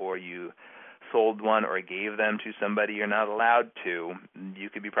one, or you sold one or gave them to somebody you're not allowed to, you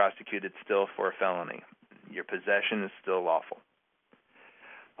could be prosecuted still for a felony. Your possession is still lawful.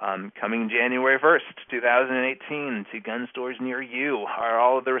 Coming January 1st, 2018, to gun stores near you are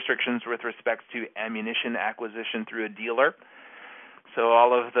all of the restrictions with respect to ammunition acquisition through a dealer. So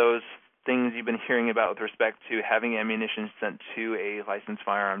all of those things you've been hearing about with respect to having ammunition sent to a licensed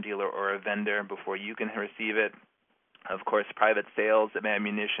firearm dealer or a vendor before you can receive it. Of course, private sales of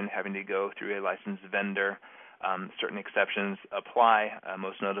ammunition having to go through a licensed vendor. Certain exceptions apply,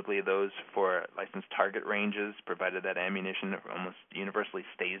 most notably those for licensed target ranges, provided that ammunition almost universally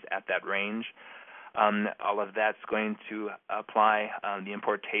stays at that range. All of that's going to apply. The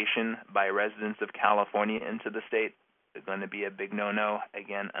importation by residents of California into the state is going to be a big no-no,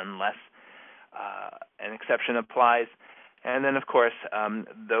 again, unless an exception applies. And then, of course,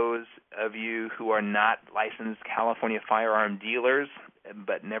 those of you who are not licensed California firearm dealers,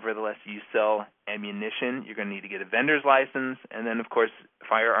 but nevertheless you sell ammunition, you're going to need to get a vendor's license. And then, of course,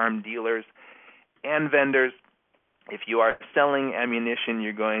 firearm dealers and vendors, if you are selling ammunition,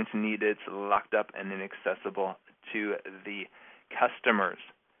 you're going to need it locked up and inaccessible to the customers.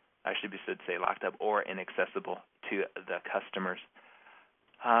 I should say locked up or inaccessible to the customers.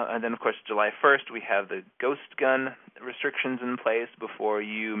 And then, of course, July 1st, we have the ghost gun restrictions in place. Before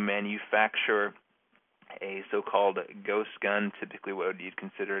you manufacture a so-called ghost gun, typically what you'd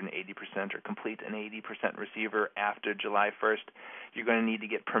consider an 80% or complete an 80% receiver after July 1st, you're going to need to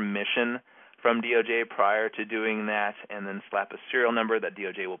get permission from DOJ prior to doing that, and then slap a serial number that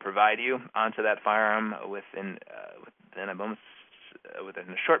DOJ will provide you onto that firearm within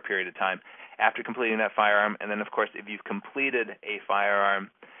a short period of time after completing that firearm. And then, of course, if you've completed a firearm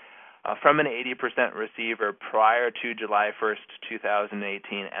from an 80% receiver prior to July 1st,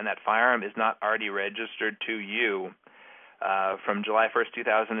 2018, and that firearm is not already registered to you from July 1st,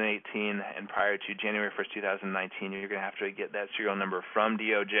 2018 and prior to January 1st, 2019, you're going to have to get that serial number from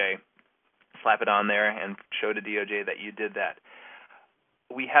DOJ, slap it on there, and show to DOJ that you did that.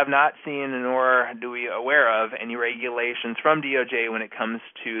 We have not seen, nor do we aware of, any regulations from DOJ when it comes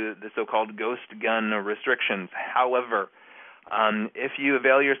to the so-called ghost gun restrictions. However, if you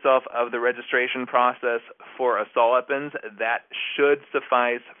avail yourself of the registration process for assault weapons, that should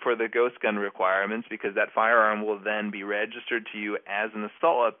suffice for the ghost gun requirements, because that firearm will then be registered to you as an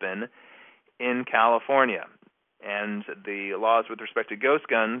assault weapon in California. And the laws with respect to ghost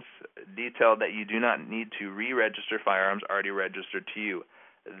guns detail that you do not need to re-register firearms already registered to you.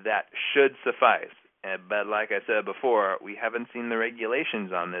 That should suffice. But like I said before, we haven't seen the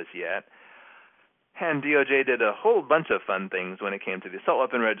regulations on this yet. And DOJ did a whole bunch of fun things when it came to the assault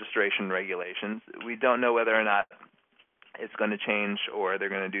weapon registration regulations. We don't know whether or not it's going to change, or they're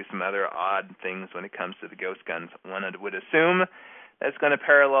going to do some other odd things when it comes to the ghost guns. One would assume that's going to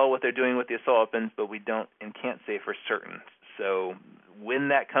parallel what they're doing with the assault weapons, but we don't and can't say for certain. So when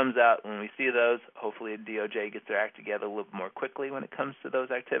that comes out, when we see those, hopefully DOJ gets their act together a little more quickly when it comes to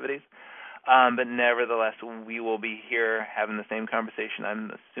those activities. But nevertheless, we will be here having the same conversation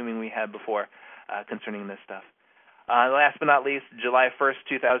I'm assuming we had before concerning this stuff. Last but not least, July 1st,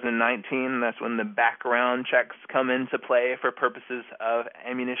 2019, that's when the background checks come into play for purposes of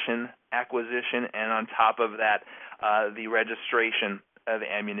ammunition acquisition, and on top of that, the registration of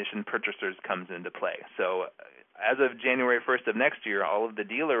ammunition purchasers comes into play. So as of January 1st of next year, all of the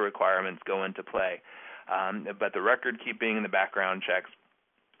dealer requirements go into play, but the record keeping and the background checks,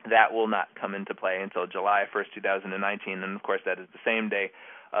 that will not come into play until July 1st, 2019, and of course that is the same day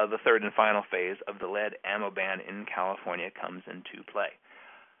the third and final phase of the lead ammo ban in California comes into play.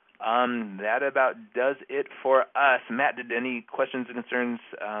 That about does it for us. Matt, did any questions or concerns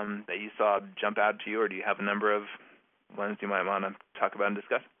that you saw jump out to you, or do you have a number of ones you might want to talk about and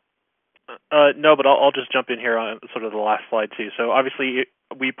discuss? No, but I'll just jump in here on sort of the last slide too. So obviously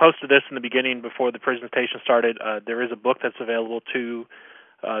we posted this in the beginning before the presentation started. There is a book that's available to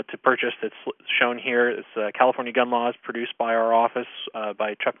purchase that's shown here. It's California Gun Laws, produced by our office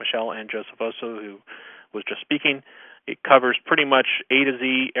by Chuck Michelle and Joseph Oso, who was just speaking. It covers pretty much A to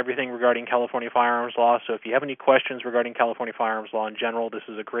Z, everything regarding California firearms law. So if you have any questions regarding California firearms law in general, this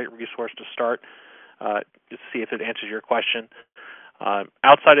is a great resource to start to see if it answers your question.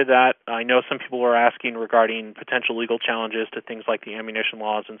 Outside of that, I know some people are asking regarding potential legal challenges to things like the ammunition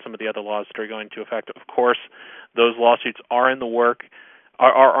laws and some of the other laws that are going into effect. Of course, those lawsuits are in the works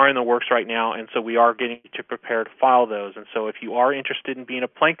right now, and so we are getting to prepare to file those. And so if you are interested in being a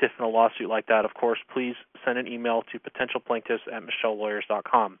plaintiff in a lawsuit like that, of course, please send an email to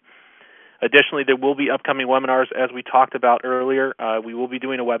potentialplaintiffs@michellelawyers.com. Additionally, there will be upcoming webinars, as we talked about earlier. We will be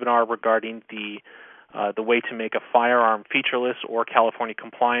doing a webinar regarding the way to make a firearm featureless or California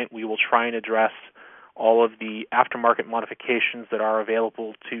compliant. We will try and address all of the aftermarket modifications that are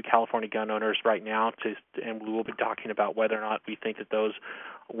available to California gun owners right now, and we will be talking about whether or not we think that those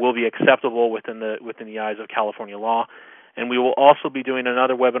will be acceptable within the eyes of California law. And we will also be doing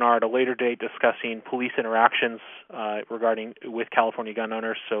another webinar at a later date discussing police interactions with California gun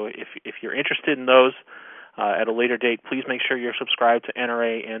owners. So if you're interested in those at a later date, please make sure you're subscribed to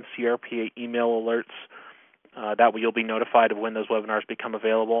NRA and CRPA email alerts. That way you'll be notified of when those webinars become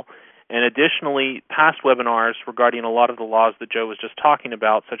available. And additionally, past webinars regarding a lot of the laws that Joe was just talking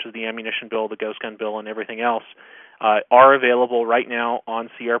about, such as the ammunition bill, the ghost gun bill, and everything else, are available right now on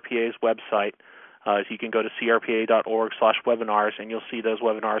CRPA's website. So you can go to crpa.org/webinars, and you'll see those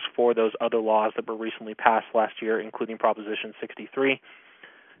webinars for those other laws that were recently passed last year, including Proposition 63.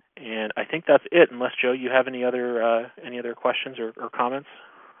 And I think that's it, unless, Joe, you have any other questions or comments?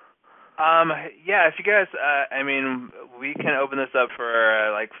 Yeah, if you guys, we can open this up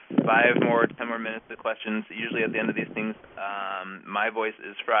for like 5 more, 10 more minutes of questions. Usually at the end of these things, my voice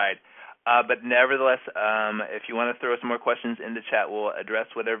is fried. But nevertheless, if you want to throw some more questions in the chat, we'll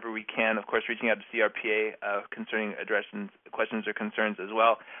address whatever we can. Of course, reaching out to CRPA concerning addressing questions or concerns as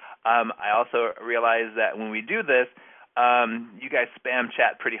well. I also realize that when we do this, you guys spam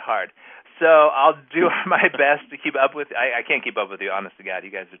chat pretty hard. So I'll do my best to keep up with. I can't keep up with you, honest to God.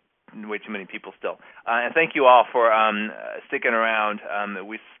 You guys are way too many people still. And thank you all for sticking around.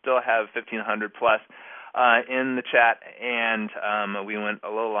 We still have 1,500 plus in the chat, and we went a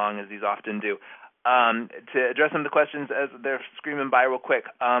little long, as these often do. To address some of the questions as they're screaming by real quick,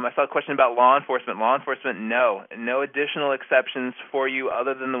 I saw a question about law enforcement. Law enforcement, no additional exceptions for you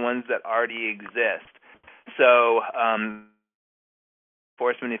other than the ones that already exist. So,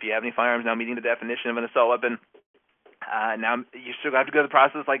 enforcement, if you have any firearms now meeting the definition of an assault weapon, now you still have to go through the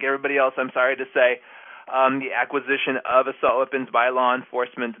process like everybody else, I'm sorry to say. The acquisition of assault weapons by law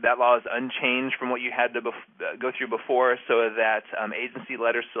enforcement, that law is unchanged from what you had to go through before, so that agency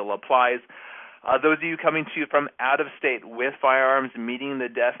letter still applies. Those of you coming to from out of state with firearms meeting the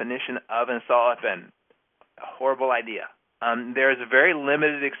definition of an assault weapon, a horrible idea. There is a very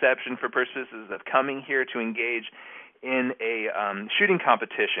limited exception for purposes of coming here to engage in a shooting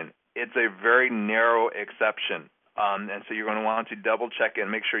competition. It's a very narrow exception. And so you're going to want to double check it and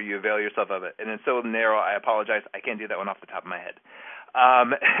make sure you avail yourself of it. And it's so narrow, I apologize, I can't do that one off the top of my head.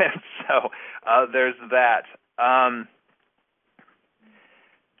 And so there's that.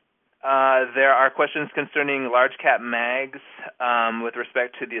 There are questions concerning large cap mags with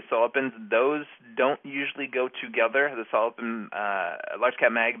respect to the assault weapons. Those don't usually go together. The assault weapon large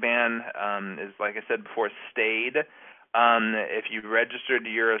cap mag ban is, like I said before, stayed. If you registered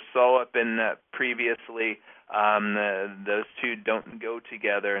your assault weapon previously, those two don't go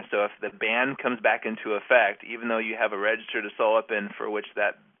together. So if the ban comes back into effect, even though you have a registered assault weapon for which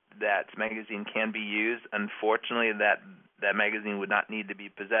that magazine can be used, unfortunately that magazine would not need to be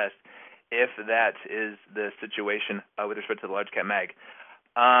possessed if that is the situation with respect to the large cap mag.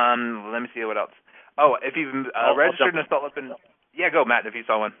 Let me see what else. Oh, if you've registered an assault weapon, yeah, go Matt if you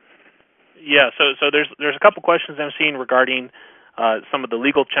saw one. Yeah, so there's a couple questions I'm seeing regarding some of the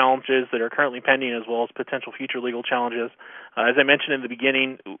legal challenges that are currently pending, as well as potential future legal challenges. As I mentioned in the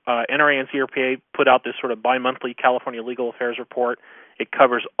beginning, NRA and CRPA put out this sort of bi-monthly California Legal Affairs report. It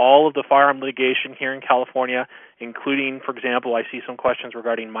covers all of the firearm litigation here in California, including, for example, I see some questions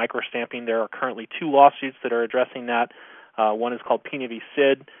regarding microstamping. There are currently 2 lawsuits that are addressing that. One is called Pena v.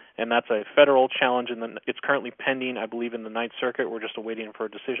 Sid, and that's a federal challenge, and it's currently pending, I believe, in the Ninth Circuit. We're just awaiting for a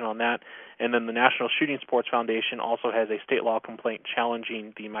decision on that. And then the National Shooting Sports Foundation also has a state law complaint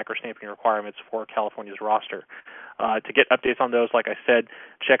challenging the microstamping requirements for California's roster. To get updates on those, like I said,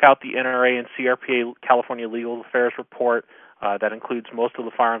 check out the NRA and CRPA California Legal Affairs report. That includes most of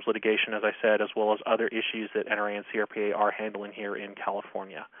the firearms litigation, as I said, as well as other issues that NRA and CRPA are handling here in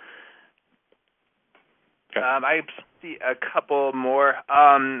California. Okay. I see a couple more.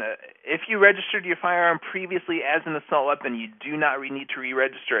 If you registered your firearm previously as an assault weapon, you do not need to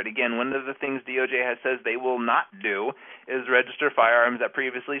re-register it. Again, one of the things DOJ has says they will not do is register firearms that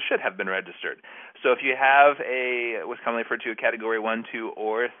previously should have been registered. So if you have what's commonly referred to a Category 1, 2,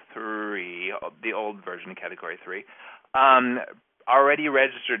 or 3, the old version of Category 3, already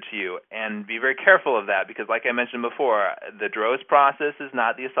registered to you, and be very careful of that because, like I mentioned before, the DROS process is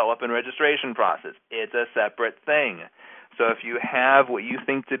not the assault weapon registration process. It's a separate thing. So if you have what you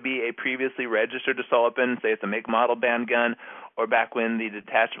think to be a previously registered assault weapon, say it's a make, model, band gun, or back when the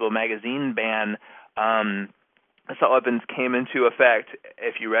detachable magazine ban assault weapons came into effect,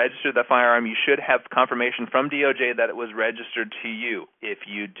 if you registered the firearm, you should have confirmation from DOJ that it was registered to you. If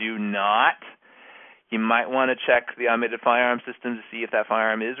you do not, you might want to check the automated firearm system to see if that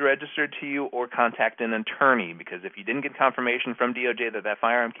firearm is registered to you, or contact an attorney, because if you didn't get confirmation from DOJ that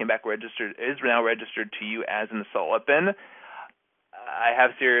firearm came back registered, is now registered to you as an assault weapon, I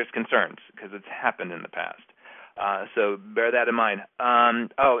have serious concerns because it's happened in the past. So bear that in mind.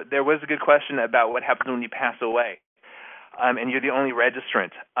 There was a good question about what happens when you pass away. And you're the only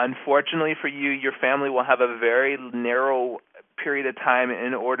registrant. Unfortunately for you, your family will have a very narrow period of time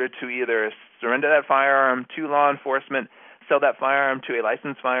in order to either surrender that firearm to law enforcement, sell that firearm to a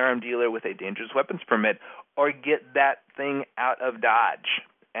licensed firearm dealer with a dangerous weapons permit, or get that thing out of Dodge.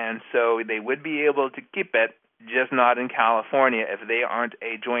 And so they would be able to keep it, just not in California if they aren't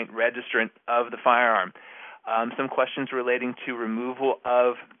a joint registrant of the firearm. Some questions relating to removal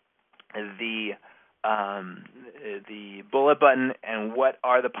of the bullet button and what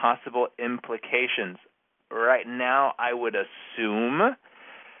are the possible implications. Right now, I would assume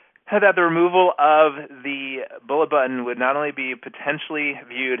that the removal of the bullet button would not only be potentially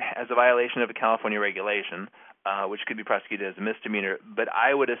viewed as a violation of a California regulation, which could be prosecuted as a misdemeanor, but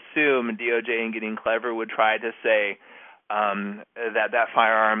I would assume DOJ, in getting clever, would try to say that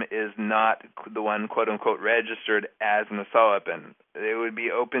firearm is not the one, quote-unquote, registered as an assault weapon. They would be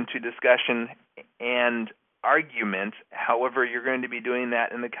open to discussion and argument. However, you're going to be doing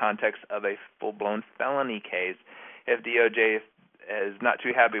that in the context of a full-blown felony case if DOJ is not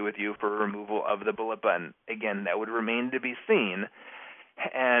too happy with you for removal of the bullet button. Again, that would remain to be seen.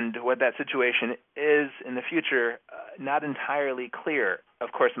 And what that situation is in the future, not entirely clear.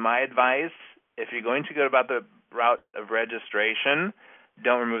 Of course, my advice, if you're going to go about the route of registration,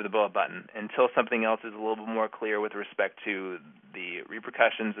 don't remove the bullet button until something else is a little bit more clear with respect to the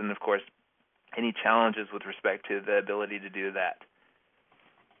repercussions and, of course, any challenges with respect to the ability to do that.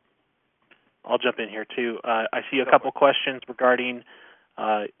 I'll jump in here, too. I see a couple questions regarding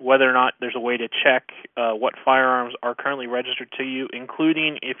whether or not there's a way to check what firearms are currently registered to you,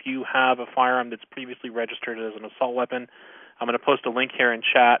 including if you have a firearm that's previously registered as an assault weapon. I'm going to post a link here in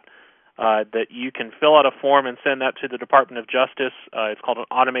chat that you can fill out a form and send that to the Department of Justice. It's called an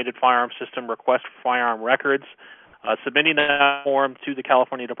Automated Firearm System Request for Firearm Records. Submitting that form to the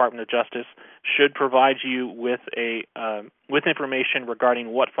California Department of Justice should provide you with with information regarding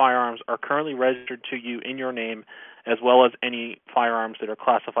what firearms are currently registered to you in your name, as well as any firearms that are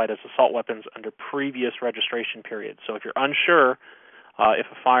classified as assault weapons under previous registration periods. So if you're unsure if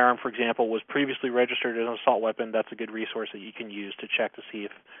a firearm, for example, was previously registered as an assault weapon, that's a good resource that you can use to check to see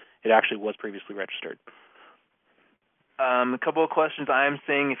if it actually was previously registered. A couple of questions I'm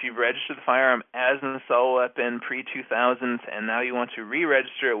seeing. If you've registered the firearm as an assault weapon pre-2000s and now you want to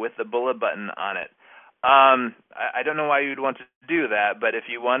re-register it with the bullet button on it, I don't know why you'd want to do that, but if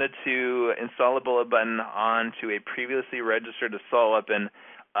you wanted to install a bullet button onto a previously registered assault weapon,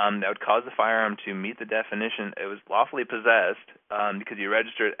 that would cause the firearm to meet the definition. It was lawfully possessed because you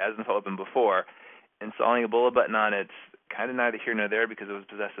registered it as an assault weapon before. Installing a bullet button on it's kind of neither here nor there because it was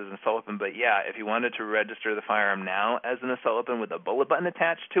possessed as an assault weapon. But yeah, if you wanted to register the firearm now as an assault weapon with a bullet button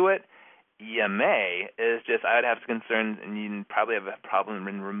attached to it, you may. It's just I would have concerns, and you'd probably have a problem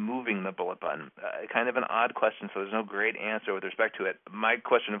in removing the bullet button. Kind of an odd question, so there's no great answer with respect to it. My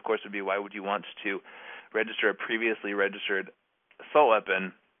question, of course, would be why would you want to register a previously registered assault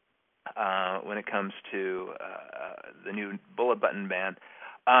weapon when it comes to the new bullet button ban?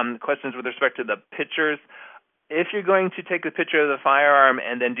 Questions with respect to the pictures. If you're going to take a picture of the firearm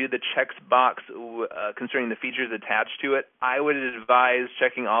and then do the checks box concerning the features attached to it, I would advise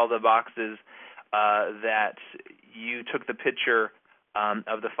checking all the boxes that you took the picture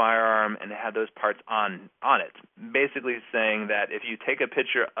of the firearm and had those parts on it. Basically saying that if you take a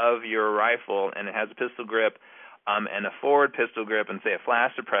picture of your rifle and it has a pistol grip and a forward pistol grip and, say, a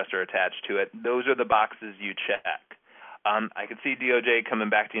flash suppressor attached to it, those are the boxes you check. I could see DOJ coming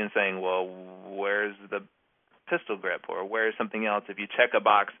back to you and saying, well, where's the pistol grip or where's something else? If you check a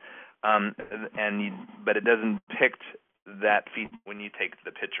box but it doesn't pick that feature when you take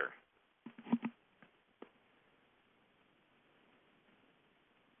the picture.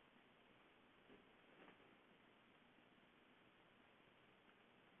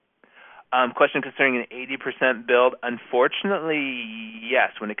 Question concerning an 80% build. Unfortunately,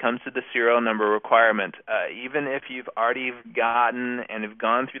 yes, when it comes to the serial number requirement, even if you've already gotten and have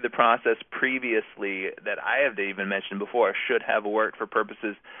gone through the process previously that I have even mentioned before, should have worked for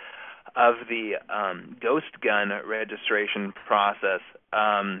purposes of the ghost gun registration process,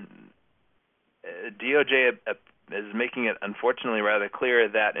 DOJ is making it unfortunately rather clear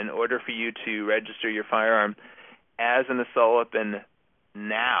that in order for you to register your firearm as an assault weapon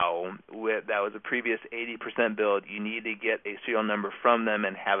now, that was a previous 80% build, you need to get a serial number from them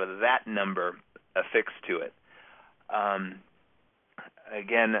and have that number affixed to it.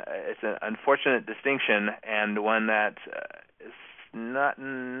 Again, it's an unfortunate distinction and one that is not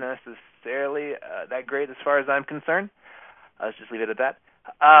necessarily that great as far as I'm concerned. Let's just leave it at that.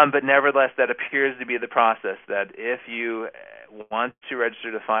 But nevertheless, that appears to be the process, that if you want to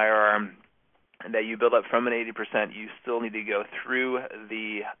register the firearm that you build up from an 80%, you still need to go through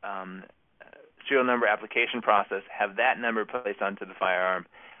the serial number application process, have that number placed onto the firearm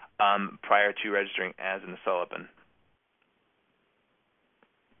prior to registering as an assault weapon.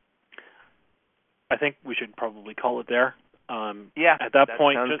 I think we should probably call it there. Yeah. At that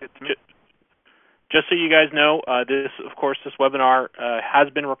point, just so you guys know, this webinar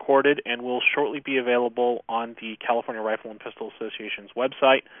has been recorded and will shortly be available on the California Rifle and Pistol Association's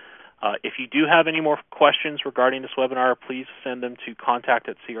website. If you do have any more questions regarding this webinar, please send them to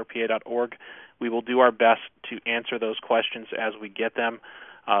contact@crpa.org. We will do our best to answer those questions as we get them.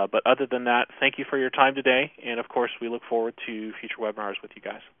 But other than that, thank you for your time today, and of course, we look forward to future webinars with you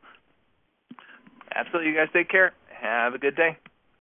guys. Absolutely. You guys take care. Have a good day.